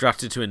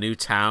drafted to a new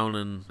town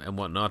and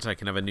whatnot, I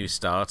can have a new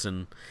start,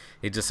 and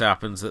it just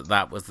happens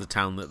that was the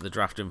town that they're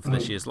drafting for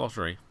this year's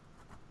lottery.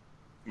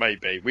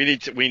 Maybe we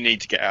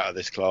need to get out of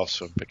this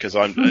classroom because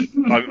I'm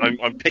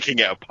picking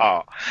it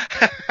apart.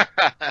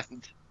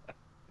 And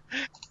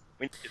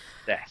we need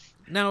death.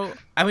 Now,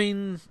 I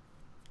mean,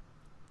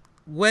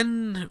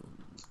 when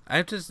we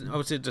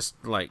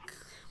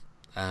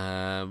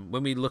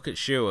look at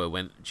Shuya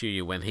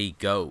when he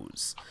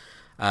goes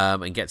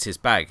and gets his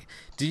bag,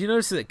 did you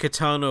notice that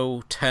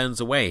Kitano turns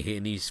away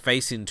and he's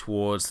facing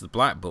towards the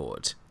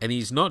blackboard, and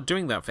he's not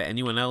doing that for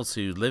anyone else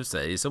who lives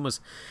there? It's almost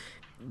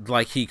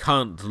like he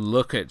can't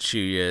look at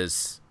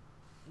Shuya's.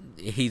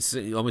 He's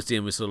almost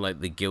dealing with sort of like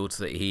the guilt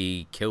that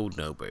he killed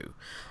Nobu.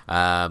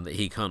 That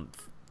he can't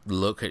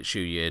look at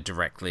Shuya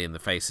directly in the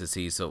face as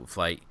he sort of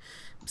like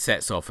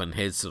sets off on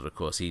his sort of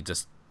course. He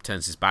just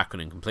turns his back on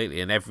him completely,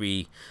 and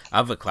every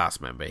other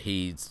class member,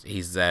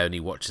 he's there and he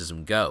watches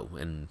them go,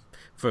 and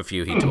for a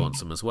few he taunts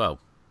them as well.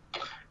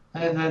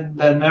 And then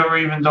that never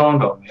even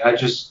dawned on me. I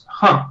just,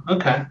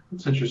 okay,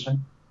 that's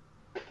interesting.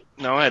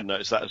 No, I had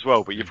noticed that as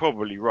well, but you're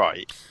probably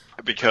right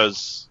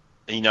because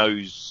he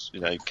knows,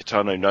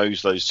 Kitano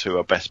knows those two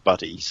are best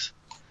buddies.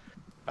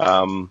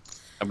 And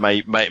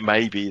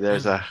maybe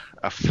there's a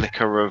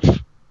flicker of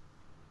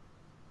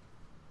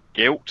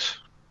guilt.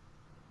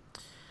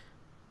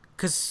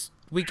 Because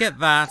we get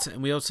that,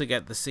 and we also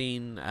get the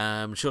scene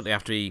shortly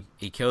after he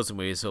kills him,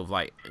 where he's sort of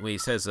like, where he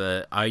says,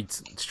 "I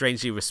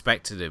strangely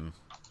respected him,"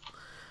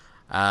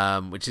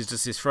 which is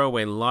just this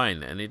throwaway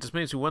line, and it just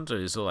makes me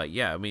wonder. It's all like,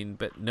 yeah, I mean,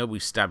 but nobody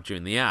stabbed you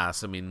in the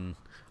ass. I mean,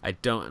 I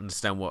don't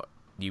understand what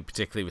you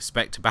particularly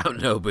respect about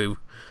Nobu,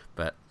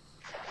 but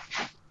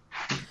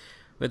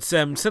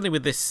certainly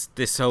with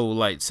this whole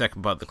like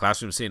second part of the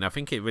classroom scene, I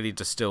think it really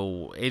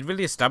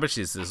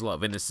establishes there's a lot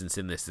of innocence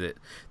in this. That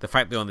the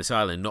fact they're on this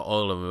island, not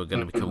all of them are going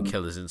to become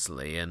killers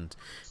instantly, and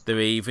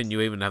you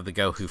even have the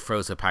girl who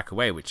throws her pack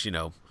away, which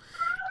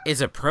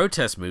is a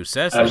protest move,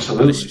 certainly,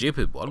 Absolutely. but a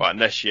stupid one. Well,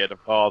 unless she had a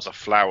vase of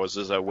flowers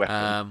as her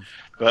weapon,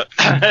 but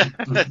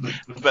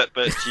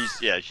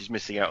she's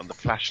missing out on the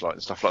flashlight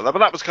and stuff like that. But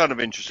that was kind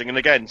of interesting, and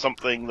again,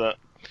 something that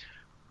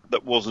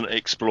wasn't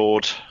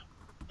explored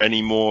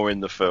anymore in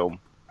the film.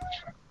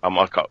 I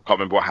can't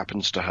remember what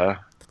happens to her.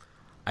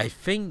 I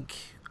think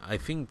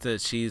that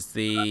she's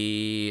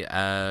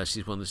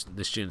she's one of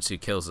the students who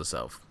kills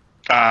herself.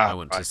 I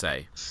want to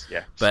say,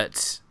 yeah.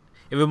 But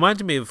it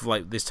reminded me of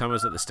like this time I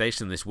was at the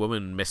station. This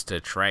woman missed her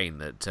train.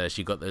 That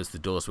she got the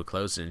doors were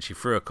closed, and she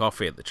threw a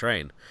coffee at the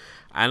train.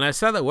 And I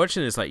sat there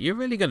watching. It's like, you're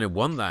really going to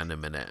want that in a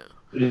minute.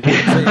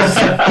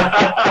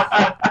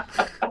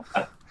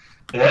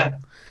 Yeah.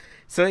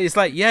 So it's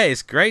like, yeah,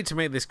 it's great to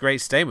make this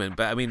great statement,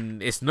 but I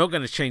mean, it's not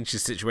going to change the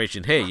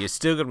situation here. You're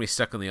still going to be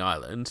stuck on the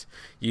island.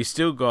 You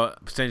still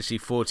got potentially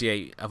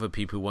 48 other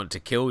people who want to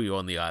kill you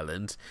on the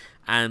island,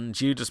 and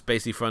you just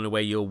basically thrown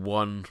away your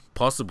one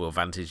possible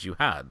advantage you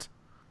had.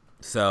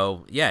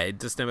 So yeah,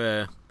 it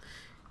never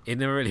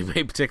really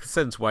made particular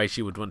sense why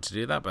she would want to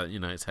do that, but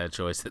it's her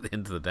choice at the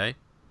end of the day.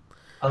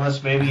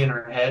 Unless maybe in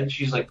her head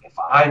she's like, if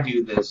I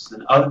do this,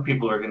 then other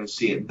people are going to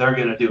see it. They're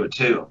going to do it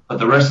too. But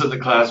the rest of the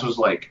class was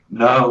like,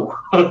 no.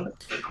 When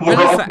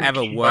has that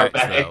ever worked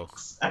though?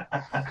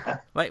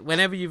 Like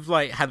whenever you've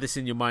like had this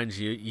in your mind,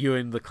 you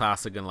and the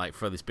class are going to like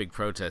throw this big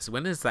protest.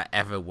 When has that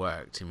ever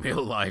worked in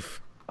real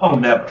life? Oh,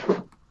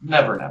 never.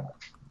 Never.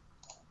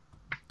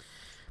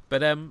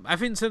 But I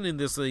think certainly in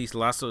these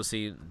last sort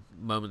of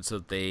moments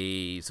of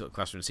the sort of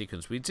classroom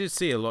sequence, we do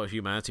see a lot of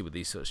humanity with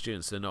these sort of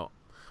students. They're not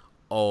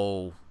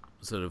all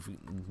sort of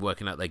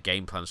working out their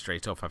game plan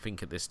straight off. I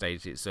think at this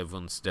stage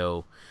everyone's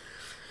still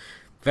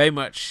very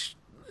much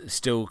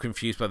still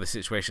confused by the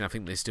situation. I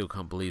think they still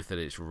can't believe that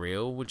it's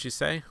real, would you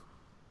say?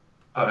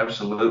 Oh,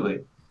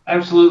 absolutely.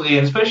 And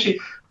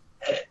especially,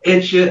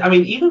 it's just, I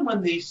mean, even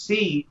when they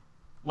see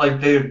like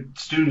their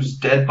student's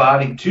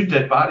two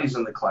dead bodies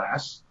in the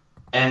class,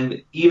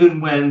 and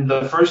even when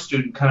the first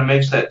student kind of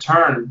makes that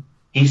turn,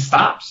 he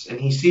stops and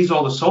he sees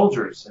all the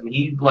soldiers and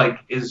he like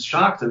is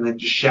shocked and they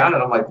just shout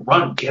at him like,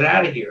 run, get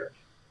out of here.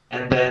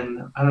 And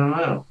then, I don't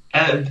know.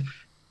 And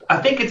I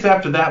think it's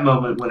after that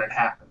moment when it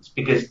happens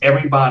because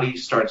everybody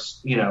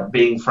starts,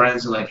 being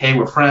friends and like, hey,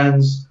 we're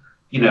friends,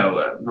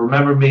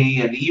 remember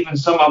me. And even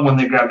some of them, when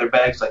they grab their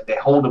bags, like they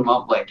hold them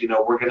up like,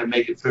 we're going to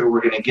make it through.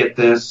 We're going to get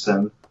this.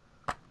 And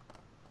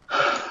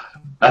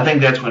I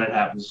think that's when it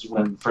happens,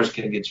 when the first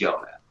kid gets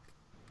yelled at.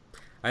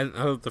 I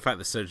love the fact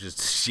that soldiers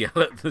just yell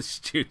at the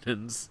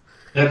students.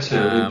 That's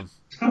it.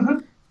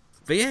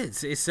 But yeah,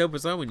 it's so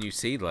bizarre when you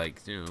see like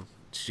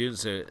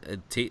students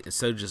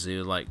soldiers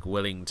who are like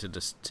willing to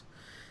just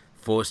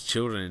force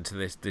children into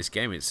this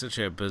game. It's such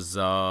a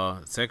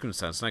bizarre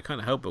circumstance, and I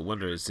can't help but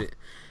wonder: is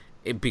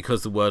it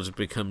because the world has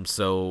become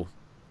so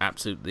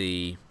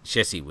absolutely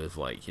shitty with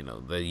like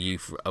the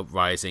youth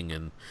uprising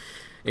and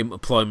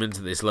employment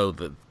at this low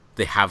that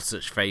they have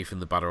such faith in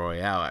the Battle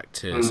Royale Act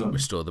to sort of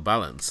restore the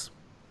balance?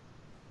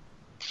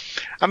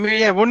 I mean,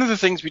 yeah, one of the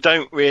things we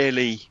don't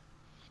really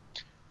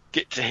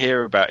get to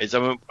hear about is,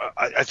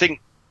 I think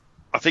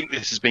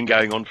this has been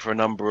going on for a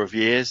number of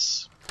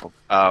years.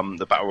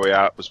 The Battle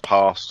Royale was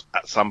passed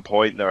at some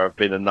point. There have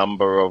been a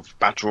number of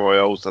Battle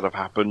Royales that have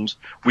happened.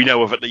 We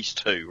know of at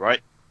least 2,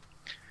 right?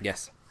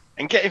 Yes.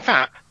 And in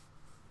fact,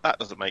 that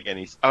doesn't make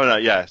any... Oh, no,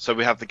 yeah. So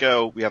we have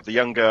the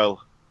young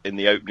girl in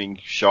the opening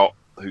shot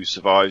who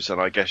survives,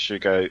 and I guess she'll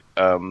go...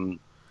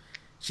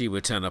 she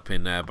would turn up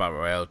in Battle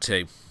Royale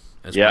 2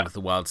 as one of the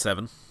Wild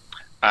 7.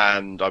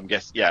 And I'm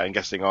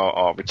guessing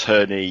our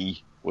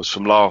returnee was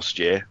from last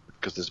year,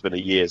 because there's been a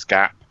year's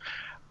gap.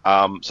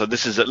 So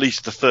this is at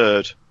least the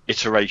 3rd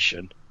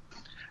iteration.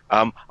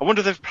 I wonder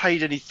if they've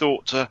paid any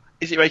thought to,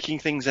 is it making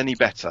things any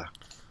better?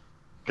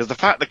 Because the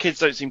fact the kids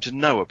don't seem to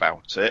know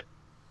about it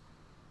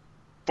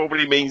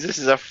probably means this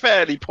is a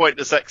fairly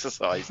pointless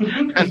exercise.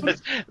 And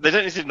they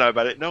don't need to know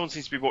about it. No one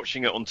seems to be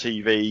watching it on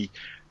TV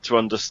to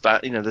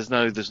understand. There's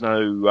no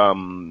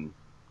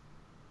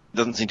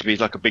doesn't seem to be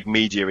like a big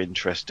media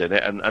interest in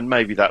it. And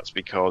maybe that's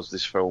because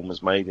this film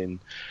was made in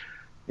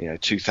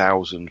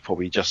 2000,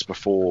 probably just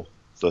before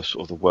the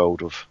sort of the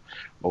world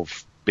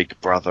of Big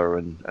Brother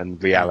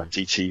and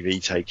reality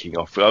TV taking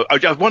off.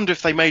 I wonder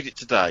if they made it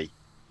today,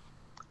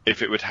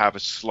 if it would have a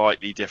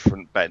slightly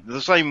different bent.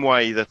 The same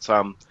way that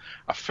a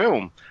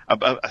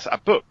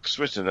book's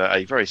written at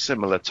a very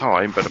similar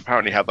time, but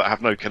apparently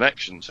have no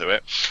connection to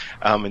it,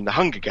 in the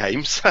Hunger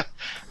Games,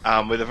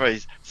 with a very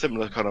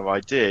similar kind of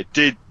idea,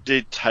 did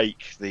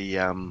take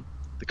the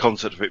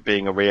concept of it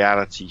being a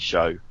reality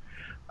show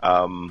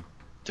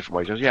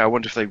different ways. Yeah, I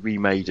wonder if they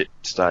remade it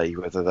today,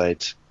 whether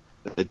they'd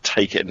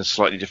take it in a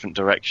slightly different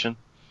direction.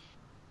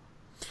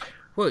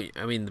 Well,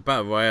 I mean, the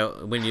Battle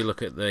Royale, when you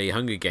look at the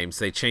Hunger Games,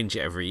 they change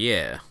it every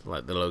year,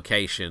 like the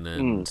location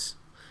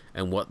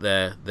and what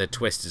their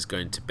twist is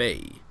going to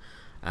be.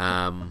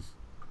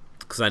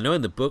 Because I know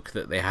in the book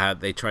that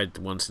they tried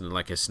once in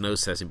like a snow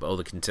setting, but all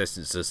the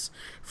contestants just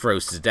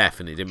froze to death,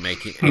 and it didn't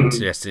make it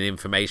interesting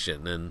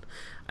information. And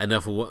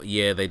another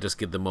year they just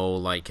give them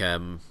all like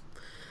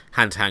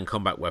hand-to-hand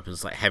combat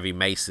weapons, like heavy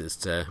maces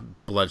to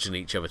bludgeon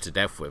each other to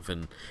death with.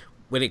 And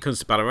when it comes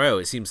to Battle Royale,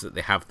 it seems that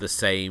they have the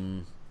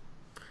same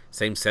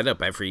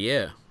setup every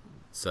year.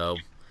 So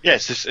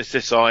yes, it's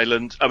this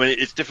island. I mean,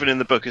 it's different in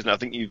the book, isn't it? I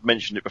think you've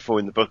mentioned it before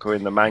in the book or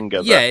in the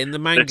manga. Yeah, in the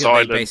manga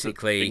they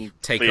basically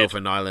take over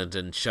an island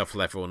and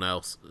shuffle everyone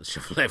off,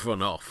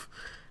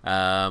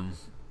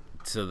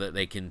 so that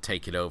they can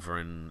take it over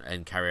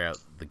and carry out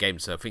the game.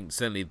 So I think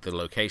certainly the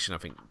location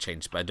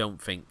changed, but I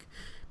don't think,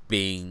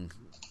 being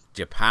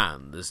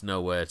Japan, there's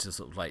nowhere to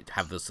sort of like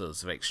have the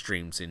sorts of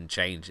extremes in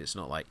change. It's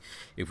not like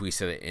if we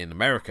set it in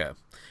America,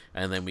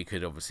 and then we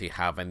could obviously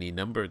have any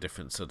number of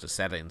different sort of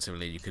settings.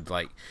 Really, you could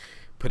like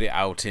put it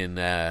out in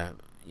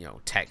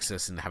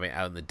Texas and have it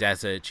out in the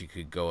desert. You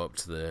could go up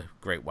to the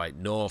Great White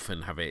North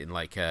and have it in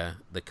like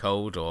the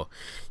cold, or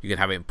you could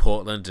have it in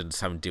Portland and just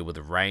have to deal with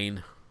the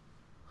rain.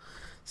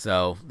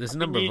 So there's a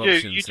number of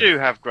options. You do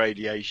have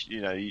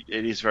gradation.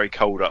 It is very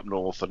cold up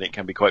north, and it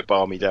can be quite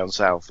balmy down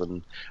south.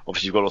 And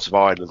obviously, you've got lots of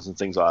islands and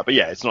things like that. But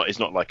yeah, it's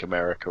not like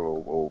America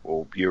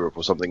or Europe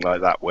or something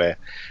like that, where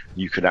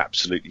you can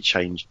absolutely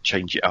change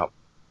it up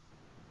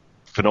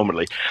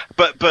phenomenally.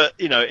 But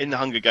in the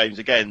Hunger Games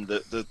again,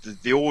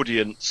 the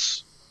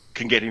audience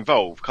can get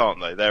involved, can't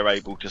they? They're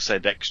able to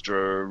send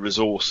extra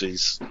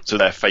resources to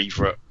their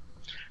favourite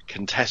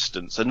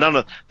contestants, and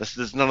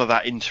there's none of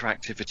that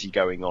interactivity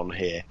going on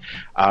here,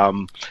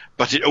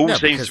 but it all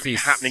seems to be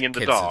happening in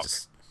the dark,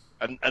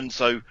 and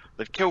so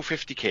they've killed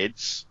 50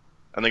 kids,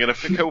 and they're going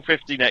to kill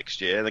 50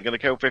 next year. They're going to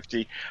kill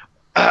 50,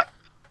 but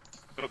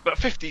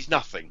 50's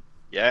nothing,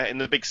 in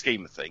the big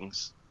scheme of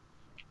things.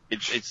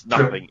 It's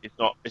nothing.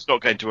 It's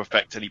not going to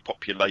affect any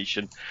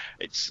population.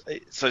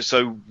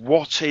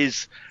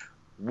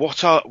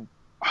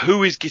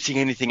 Who is getting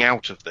anything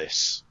out of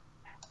this?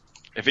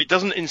 If it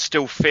doesn't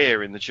instill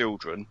fear in the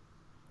children,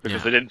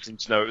 because they didn't seem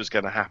to know it was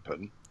going to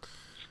happen,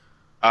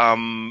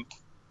 so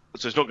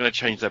it's not going to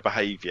change their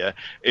behaviour.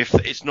 If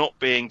it's not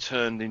being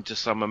turned into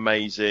some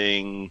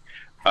amazing,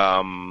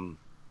 what's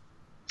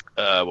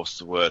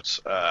the word?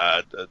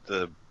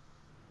 The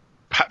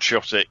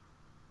patriotic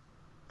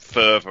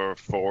fervour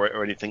for it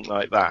or anything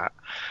like that.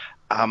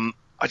 I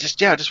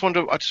just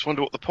wonder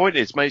what the point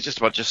is. Maybe it's just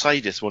about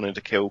Jadis wanting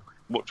to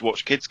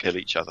watch kids kill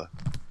each other.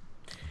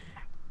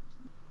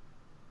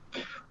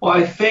 Well,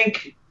 I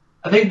think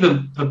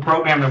the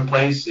program in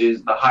place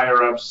is the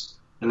higher ups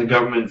in the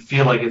government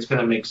feel like it's going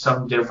to make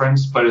some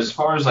difference, but as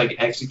far as like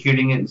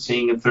executing it and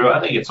seeing it through, I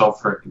think it's all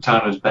for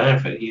Kitano's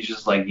benefit. He's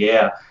just like,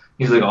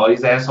 he's like, all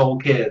these asshole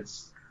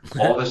kids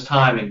all this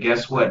time, and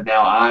guess what?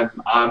 Now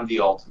I'm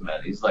the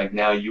ultimate. He's like,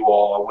 now I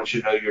want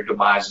you to know your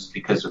demise is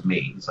because of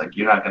me. He's like,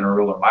 you're not going to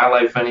ruin my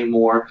life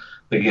anymore,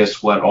 but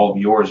guess what? All of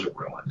yours are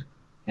ruined.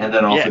 And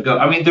then off it goes.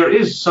 I mean, there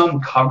is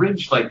some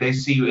coverage. Like they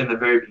see in the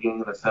very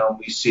beginning of the film,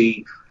 we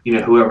see,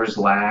 whoever's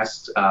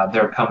last,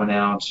 they're coming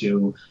out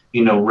to,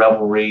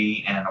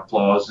 revelry and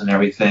applause and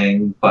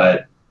everything.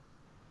 But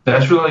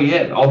that's really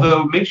it.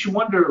 Although it makes you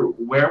wonder,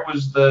 where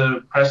was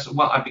the press?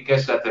 Well, I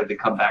guess after they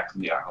come back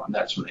from the island,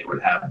 that's when they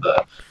would have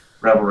the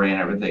revelry and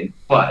everything.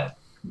 But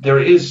there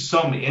is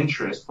some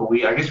interest, but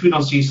I guess we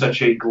don't see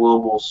such a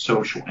global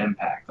social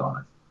impact on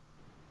it.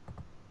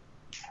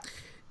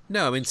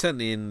 No, I mean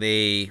certainly in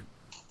the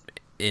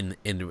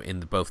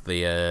both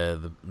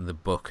the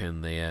book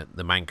and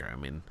the manga. I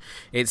mean,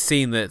 it's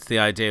seen that the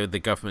idea the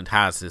government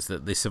has is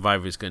that the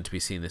survivor is going to be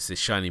seen as this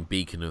shining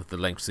beacon of the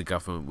lengths the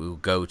government will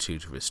go to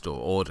restore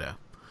order.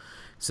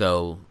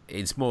 So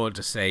it's more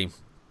just a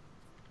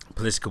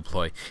political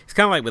ploy. It's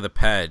kind of like with the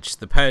Purge.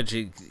 The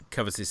Purge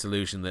covers this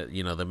illusion that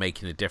they're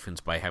making a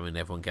difference by having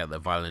everyone get their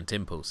violent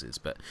impulses,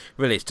 but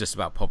really it's just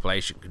about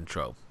population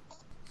control.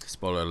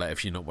 Spoiler alert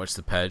if you've not watched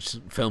the Purge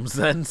films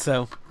then.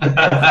 So.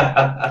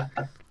 I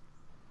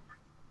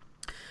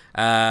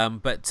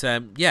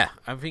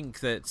think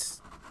that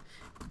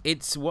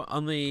it's what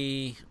on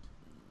the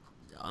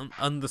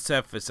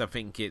surface. I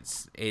think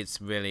it's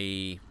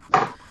really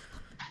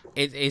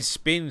It's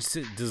been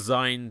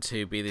designed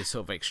to be this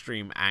sort of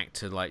extreme act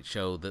to like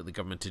show that the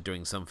government are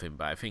doing something,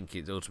 but I think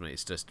ultimately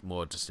it's just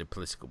more just a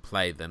political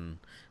play than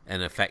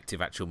an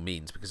effective actual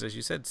means. Because as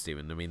you said,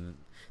 Stephen, I mean,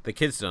 the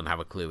kids don't have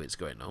a clue what's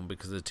going on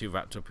because they're too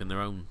wrapped up in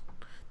their own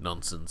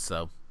nonsense.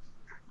 So,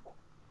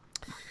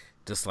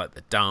 just like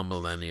the darn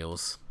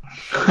millennials.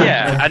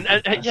 Yeah, and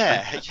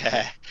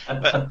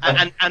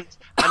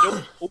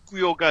all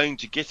you're going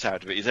to get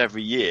out of it is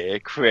every year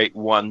create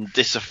one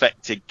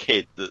disaffected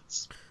kid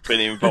that's been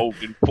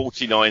involved in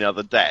 49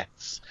 other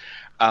deaths.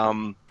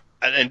 And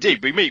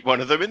indeed, we meet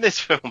one of them in this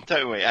film,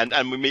 don't we?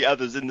 And we meet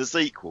others in the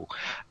sequel.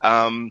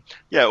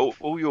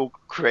 All you're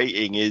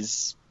creating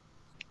is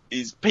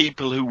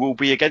people who will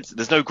be against it.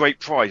 There's no great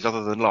prize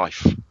other than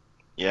life.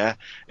 Yeah,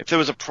 if there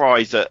was a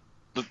prize that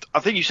I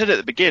think you said at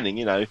the beginning,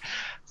 you know,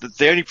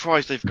 the only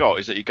prize they've got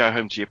is that you go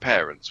home to your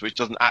parents, which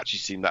doesn't actually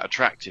seem that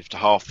attractive to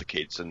half the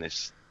kids in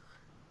this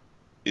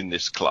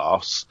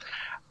class.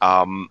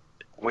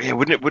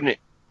 Wouldn't it?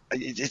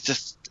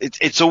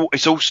 It's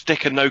all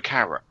stick and no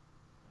carrot,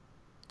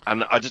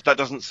 and that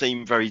doesn't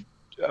seem a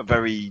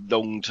very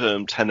long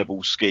term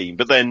tenable scheme.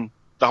 But then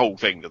the whole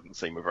thing doesn't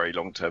seem a very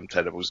long term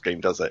tenable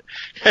scheme, does it?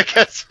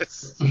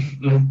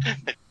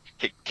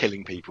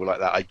 Killing people like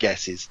that, I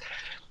guess,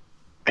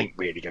 ain't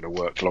really going to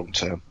work long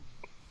term.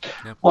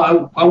 Yep.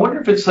 Well, I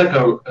wonder if it's like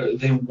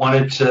they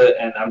wanted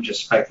to, and I'm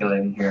just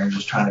speculating here and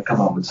just trying to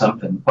come up with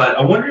something, but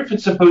I wonder if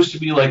it's supposed to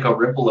be like a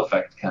ripple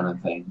effect kind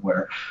of thing,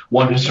 where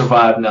one who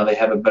survived, now they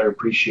have a better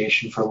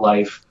appreciation for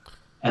life,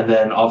 and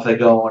then off they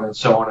go on and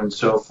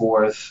so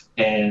forth,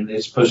 and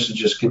it's supposed to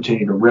just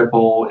continue to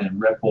ripple, and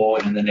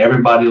then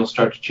everybody will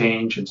start to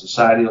change, and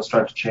society will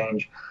start to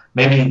change.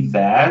 Maybe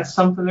that's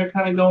something they're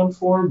kind of going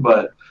for,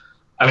 but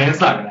I mean, it's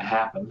not going to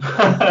happen.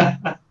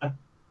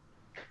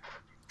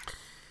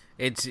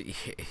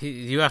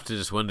 You have to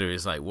just wonder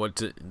is like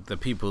what the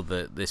people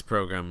that this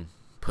program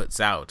puts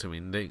out. I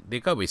mean, they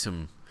got to be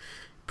some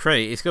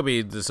it's got to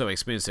be the sort of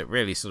experience that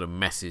really sort of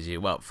messes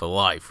you up for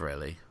life.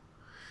 Really,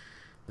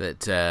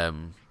 that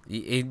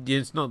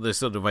it's not the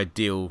sort of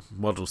ideal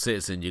model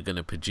citizen you're going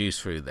to produce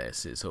through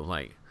this. It's sort of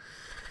like,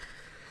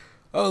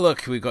 oh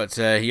look, we got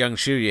young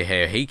Shuya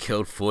here. He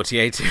killed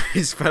 48 of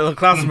his fellow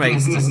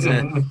classmates.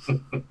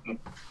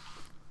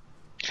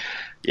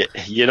 Yeah,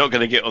 you're not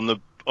going to get on the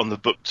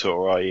book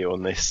tour, are you,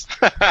 on this?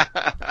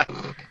 A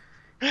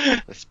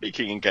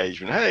speaking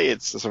engagement. Hey,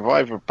 it's the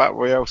survivor of Battle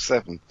Royale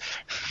 7.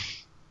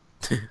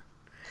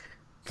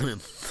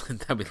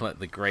 That'd be like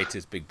the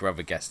greatest Big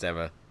Brother guest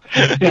ever.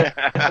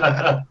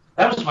 That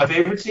was my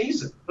favorite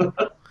season.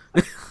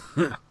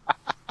 And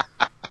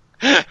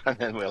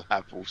then we'll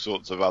have all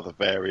sorts of other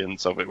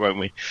variants of it, won't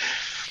we?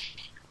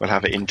 We'll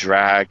have it in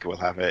drag, we'll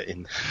have it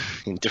in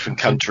different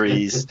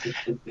countries.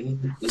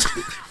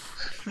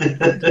 I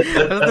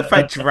love the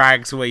fact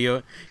drags where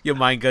your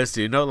mind goes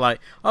to, not like,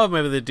 oh,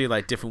 maybe they do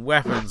like different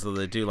weapons, or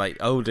they do like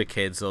older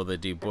kids, or they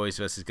do boys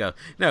versus girls.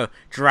 No,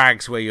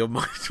 drags where your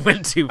mind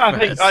went to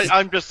first.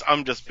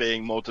 I'm just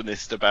being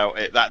modernist about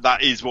it.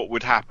 That is what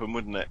would happen,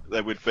 wouldn't it?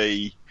 There would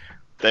be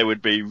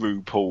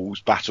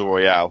RuPaul's Battle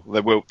Royale.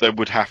 There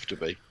would have to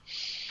be.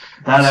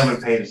 That I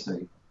would pay to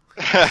see.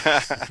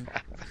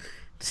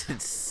 It's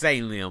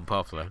insanely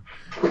unpopular.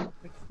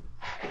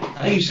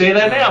 You say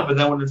that now, but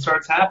then when it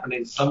starts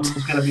happening,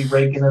 someone's going to be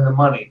raking in the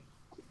money.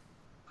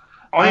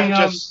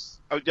 No,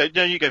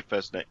 you go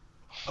first, Nick.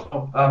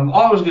 All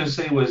I was going to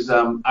say was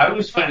I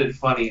always find it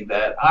funny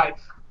that I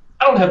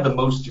don't have the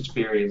most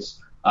experience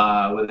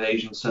with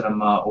Asian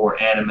cinema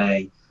or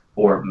anime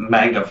or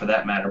manga for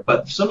that matter,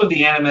 but some of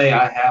the anime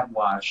I have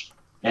watched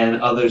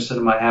and other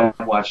cinema I have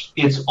watched,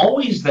 it's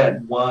always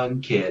that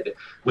one kid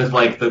with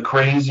like the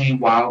crazy,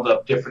 wild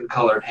up, different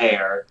colored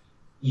hair,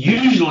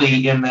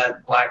 usually in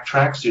that black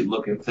tracksuit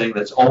looking thing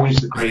that's always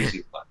the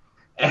crazy one.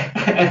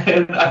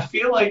 And I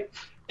feel like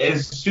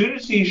as soon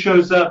as he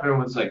shows up,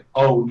 everyone's like,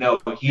 oh no,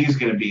 he's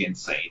going to be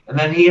insane. And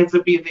then he ends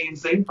up being the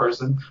insane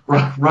person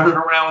running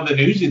around with an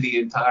Uzi the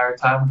entire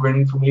time,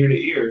 grinning from ear to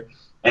ear.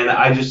 And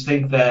I just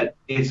think that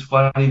it's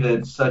funny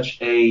that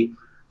such a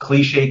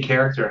cliche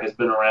character has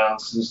been around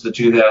since the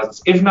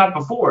 2000s, if not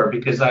before,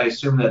 because I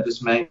assume that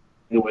this manga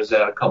was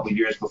out a couple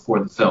years before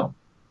the film.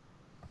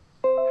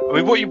 I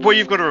mean, what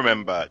you've got to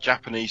remember,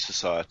 Japanese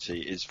society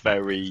is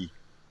very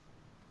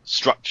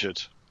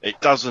structured. They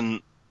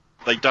don't,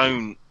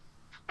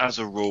 as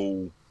a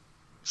rule,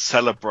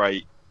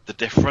 celebrate the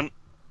different.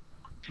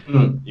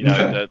 You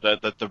know,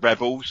 the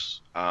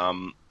rebels.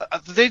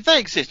 They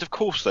exist, of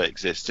course they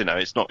exist. You know,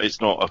 it's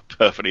not a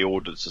perfectly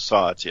ordered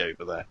society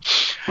over there.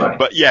 Right.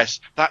 But yes,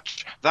 that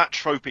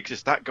trope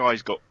exists. That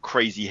guy's got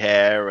crazy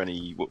hair and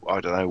he,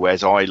 I don't know,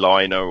 wears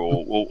eyeliner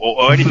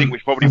or anything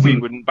which probably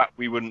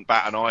we wouldn't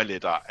bat an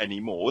eyelid at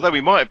anymore. Although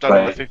we might have done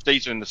in the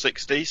 50s or in the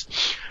 60s.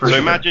 So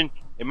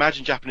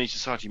imagine Japanese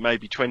society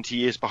maybe 20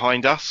 years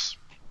behind us,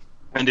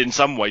 and in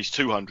some ways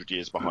 200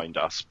 years behind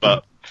us.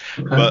 But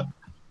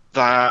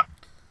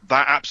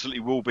that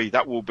absolutely will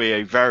be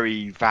a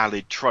very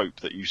valid trope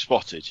that you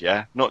spotted,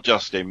 yeah? Not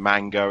just in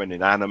manga and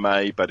in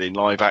anime, but in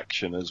live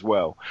action as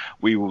well.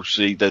 We will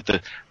see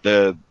that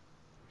the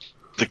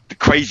the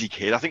crazy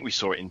kid. I think we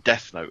saw it in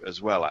Death Note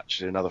as well.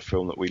 Actually, another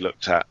film that we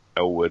looked at,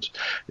 Elwood.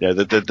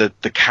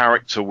 The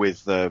character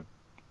with the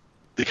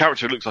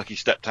character who looks like he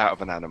stepped out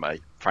of an anime,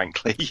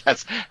 frankly,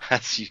 as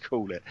you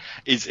call it,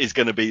 is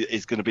going to be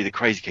the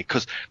crazy kid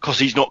because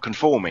he's not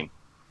conforming.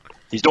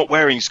 He's not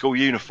wearing school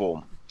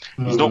uniform.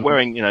 He's not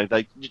wearing,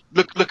 they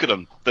look at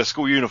them, their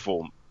school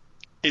uniform.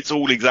 It's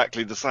all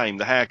exactly the same.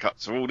 The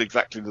haircuts are all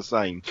exactly the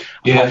same.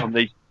 Yeah. Apart from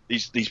these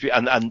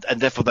and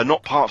therefore they're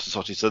not part of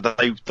society. So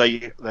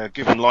they're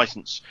given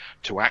license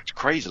to act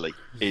crazily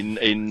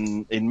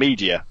in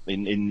media,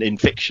 in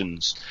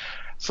fictions.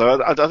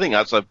 So I think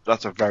that's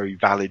a very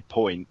valid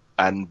point.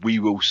 And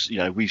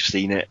we've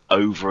seen it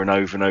over and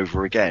over and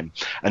over again.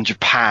 And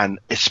Japan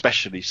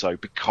especially so,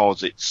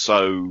 because it's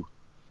so.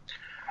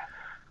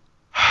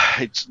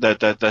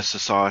 Their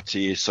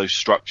society is so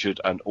structured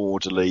and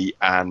orderly,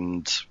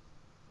 and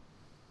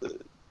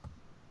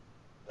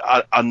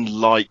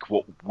unlike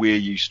what we're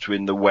used to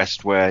in the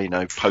West, where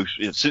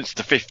since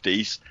the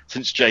 50s,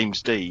 since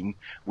James Dean,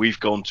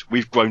 we've grown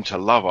to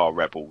love our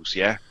rebels.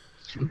 Yeah,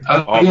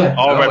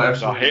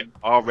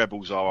 our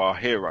rebels are our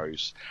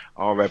heroes.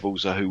 Our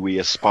rebels are who we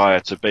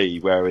aspire to be.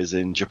 Whereas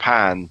in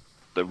Japan,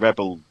 the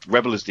rebel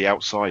is the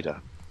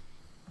outsider.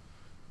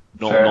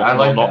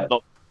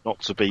 Not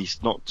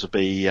to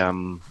be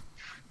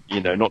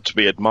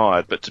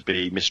admired, but to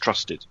be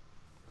mistrusted.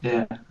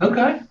 Yeah.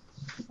 Okay.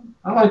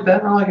 I like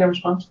that. I like that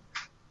response.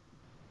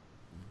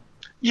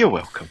 You're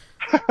welcome.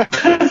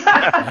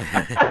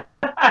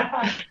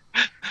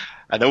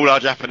 And all our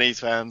Japanese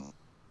fans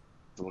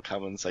will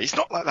come and say it's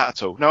not like that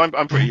at all. No,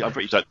 I'm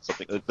pretty certain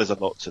something. There's a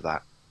lot to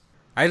that.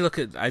 I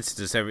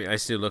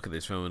still look at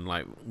this film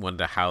and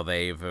wonder how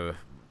they ever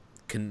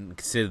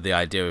considered the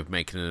idea of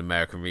making an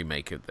American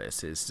remake of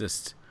this. It's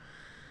just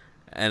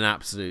an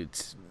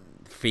absolute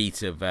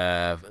feat of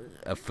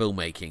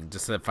filmmaking.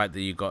 Just the fact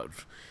that you got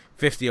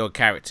 50-odd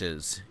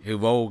characters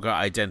who've all got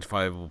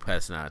identifiable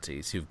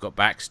personalities, who've got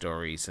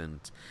backstories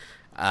and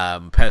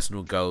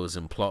personal goals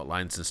and plot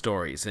lines and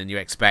stories, and you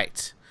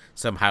expect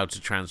somehow to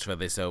transfer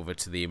this over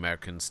to the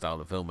American style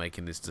of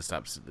filmmaking is just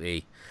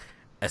absolutely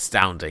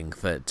astounding.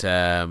 That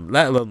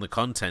let alone the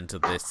content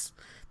of this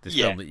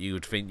film, that you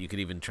would think you could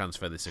even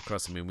transfer this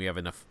across. I mean, we have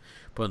enough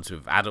problems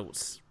with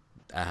adults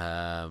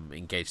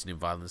engaging in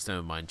violence,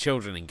 never mind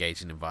children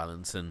engaging in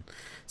violence, and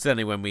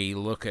certainly when we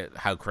look at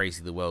how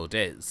crazy the world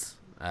is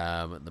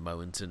at the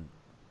moment, and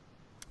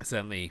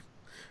certainly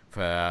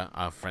for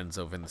our friends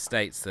over in the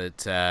States,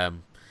 that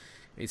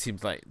it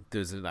seems like there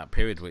was that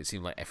period where it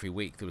seemed like every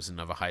week there was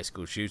another high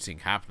school shooting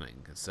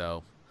happening.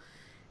 So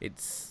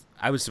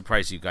I was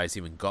surprised you guys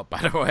even got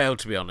Battle Royale,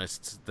 to be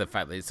honest, the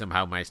fact that it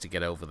somehow managed to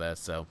get over there.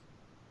 So,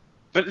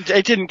 but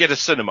it didn't get a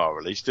cinema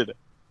release, did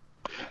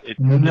it?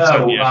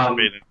 No.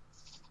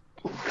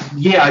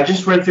 Yeah, I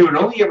just read through it.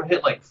 Only ever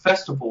hit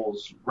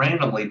festivals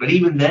randomly, but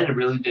even then, it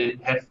really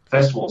didn't hit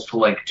festivals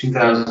till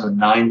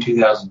 2009,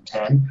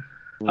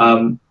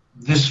 2010.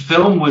 This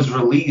film was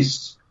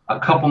released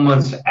a couple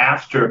months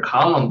after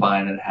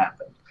Columbine had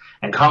happened,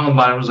 and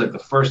Columbine was the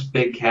first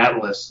big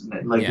catalyst.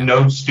 And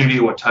no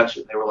studio would touch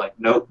it. They were like,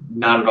 nope,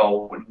 not at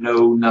all,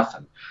 no,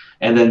 nothing.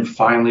 And then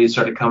finally, it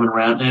started coming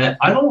around, and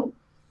I don't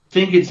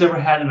think it's ever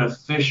had an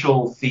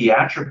official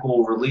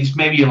theatrical release,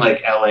 maybe in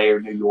LA or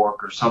New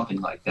York or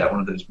something like that, one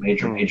of those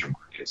major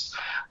markets.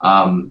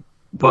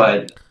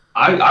 But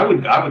I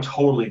would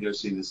totally go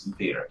see this in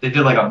theater. If they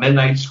did a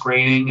midnight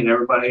screening and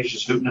everybody's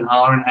just hooting and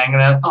hollering, hanging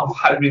out,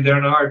 I'd be there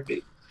in a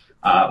heartbeat.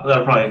 But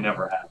that'll probably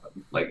never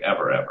happen,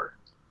 ever.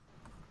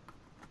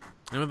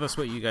 I that's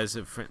what you guys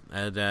at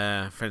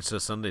French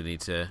Toast Sunday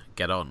need to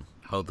get on.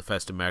 Hold the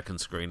first American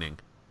screening.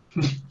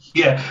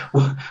 Yeah,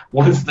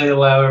 once they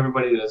allow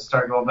everybody to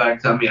start going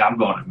back to, I'm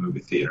going to movie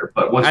theater,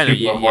 but once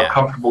people are more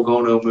comfortable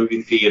going to a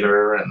movie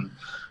theater and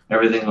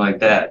everything like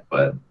that,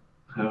 but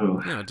who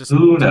knows?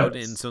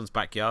 In someone's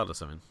backyard or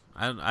something.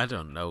 I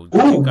don't know.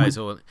 You guys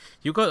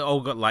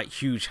all got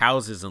huge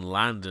houses and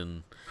land,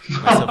 and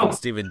myself and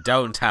Steven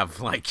don't have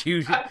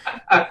huge.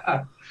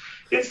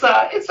 It's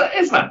not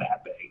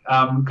that big.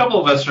 A couple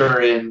of us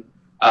are in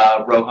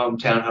row home,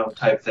 townhome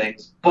type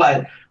things,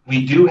 but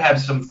we do have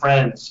some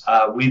friends.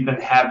 We've been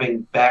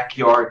having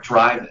backyard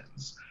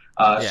drive-ins.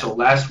 So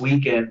last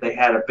weekend they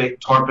had a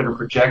big tarp and a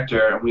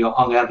projector, and we all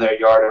hung out in their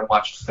yard and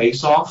watched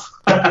Face Off.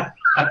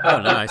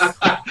 Oh, nice.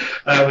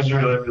 That was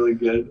really, really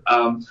good.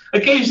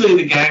 Occasionally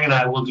the gang and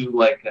I will do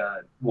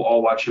we'll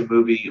all watch a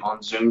movie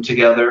on Zoom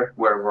together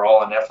where we're all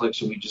on Netflix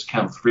and we just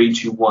count 3,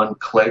 2, 1,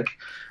 click.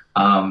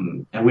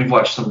 And we've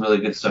watched some really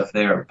good stuff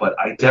there. But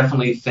I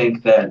definitely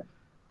think that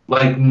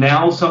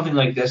now something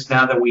like this,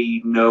 now that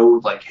we know,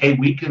 hey,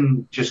 we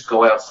can just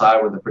go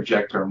outside with a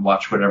projector and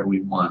watch whatever we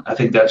want. I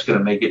think that's going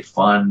to make it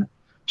fun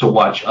to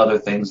watch other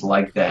things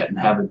like that and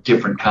have a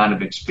different kind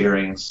of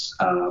experience,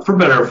 for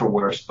better or for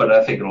worse. But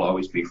I think it'll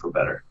always be for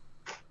better.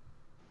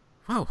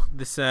 Well,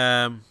 this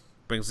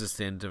brings us to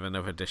the end of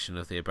another edition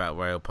of the About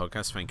Royale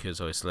podcast. Thank you as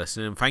always for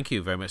listening, and thank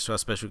you very much to our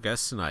special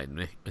guest tonight,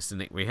 Mr.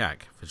 Nick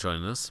Rehak, for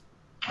joining us.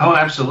 Oh,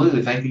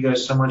 absolutely. Thank you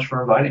guys so much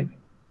for inviting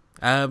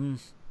me.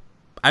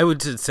 I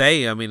would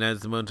say, I mean, at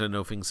the moment, I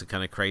know things are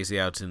kind of crazy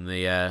out in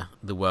the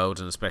world,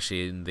 and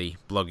especially in the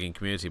blogging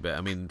community. But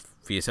I mean,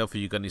 for yourself,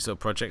 have you got any sort of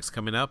projects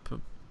coming up?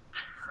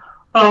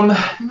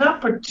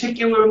 Not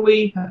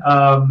particularly.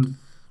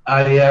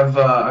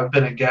 I've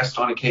been a guest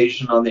on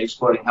occasion on the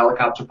Exploding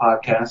Helicopter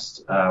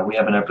podcast. We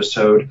have an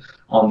episode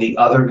on the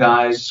other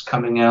guys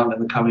coming out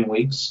in the coming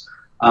weeks.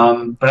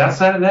 But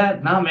outside of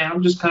that, no, man,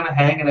 I'm just kind of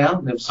hanging out.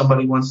 And if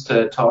somebody wants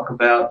to talk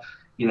about,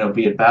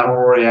 be it Battle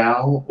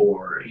Royale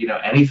or,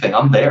 anything,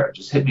 I'm there.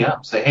 Just hit me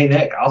up. Say, hey,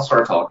 Nick, I'll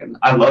start talking.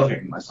 I love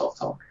hearing myself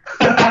talk.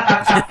 It's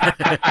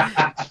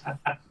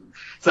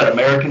that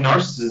American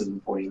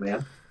narcissism for you,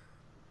 man.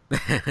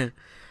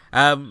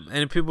 And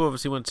if people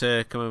obviously want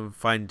to come and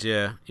find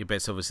your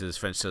bits, obviously there's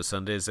French Toast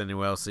Sundays.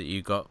 Anywhere else that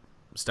you got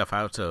stuff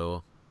out,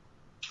 or?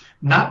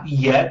 Not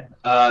yet.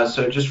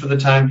 So just for the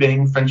time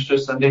being,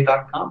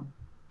 FrenchToastSunday.com.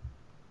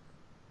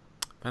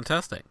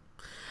 Fantastic.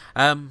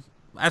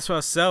 As for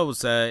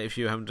ourselves, if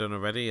you haven't done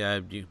already,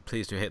 you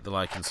please do hit the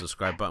like and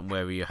subscribe button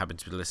wherever you happen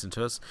to be listening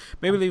to us.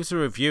 Maybe leave us a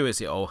review, as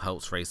it all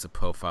helps raise the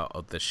profile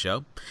of this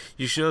show.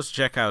 You should also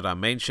check out our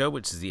main show,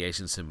 which is the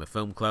Asian Cinema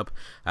Film Club,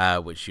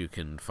 which you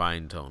can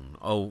find on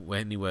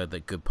anywhere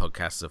that good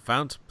podcasts are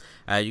found.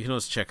 You can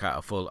also check out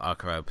our full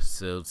archive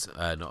episodes,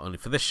 not only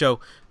for this show,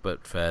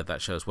 but for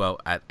that show as well,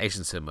 at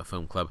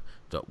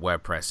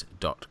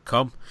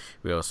asiancinemafilmclub.wordpress.com.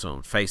 We're also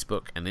on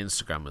Facebook and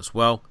Instagram as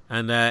well,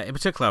 and in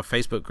particular our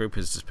Facebook group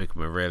has just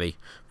become a really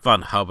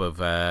fun hub of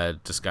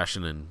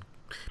discussion, and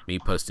me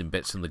posting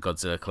bits from the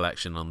Godzilla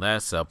collection on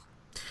there, so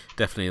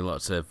definitely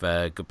lots of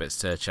good bits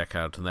to check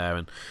out on there.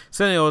 And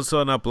certainly also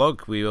on our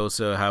blog we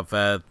also have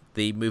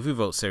the Movie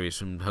Vault series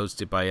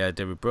hosted by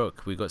David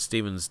Brooke. We've got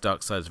Steven's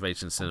Dark Sides of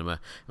Asian Cinema,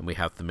 and we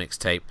have the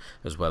mixtape,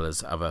 as well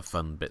as other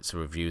fun bits of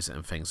reviews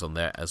and things on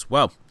there as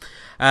well.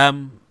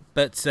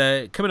 But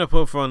coming up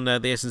over on the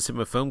Asian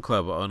Cinema Film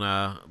Club, on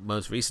our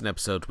most recent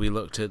episode, we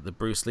looked at the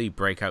Bruce Lee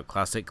breakout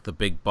classic, The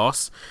Big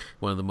Boss,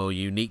 one of the more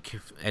unique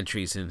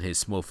entries in his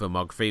small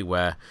filmography,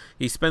 where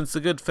he spends a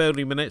good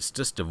 30 minutes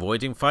just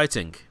avoiding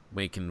fighting,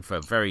 making for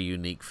a very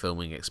unique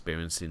filming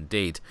experience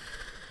indeed.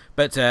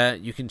 But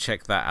you can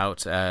check that out.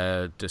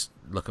 Just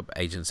look up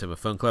Asian Cinema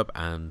Film Club,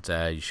 and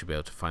you should be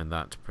able to find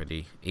that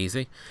pretty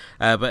easy.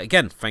 But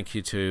again, thank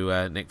you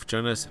to Nick for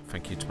joining us.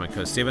 Thank you to my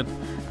co-host Stephen,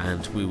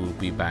 and we will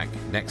be back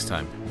next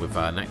time with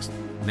our next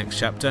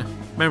chapter,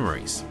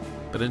 Memories.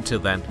 But until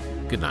then,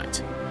 good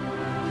night.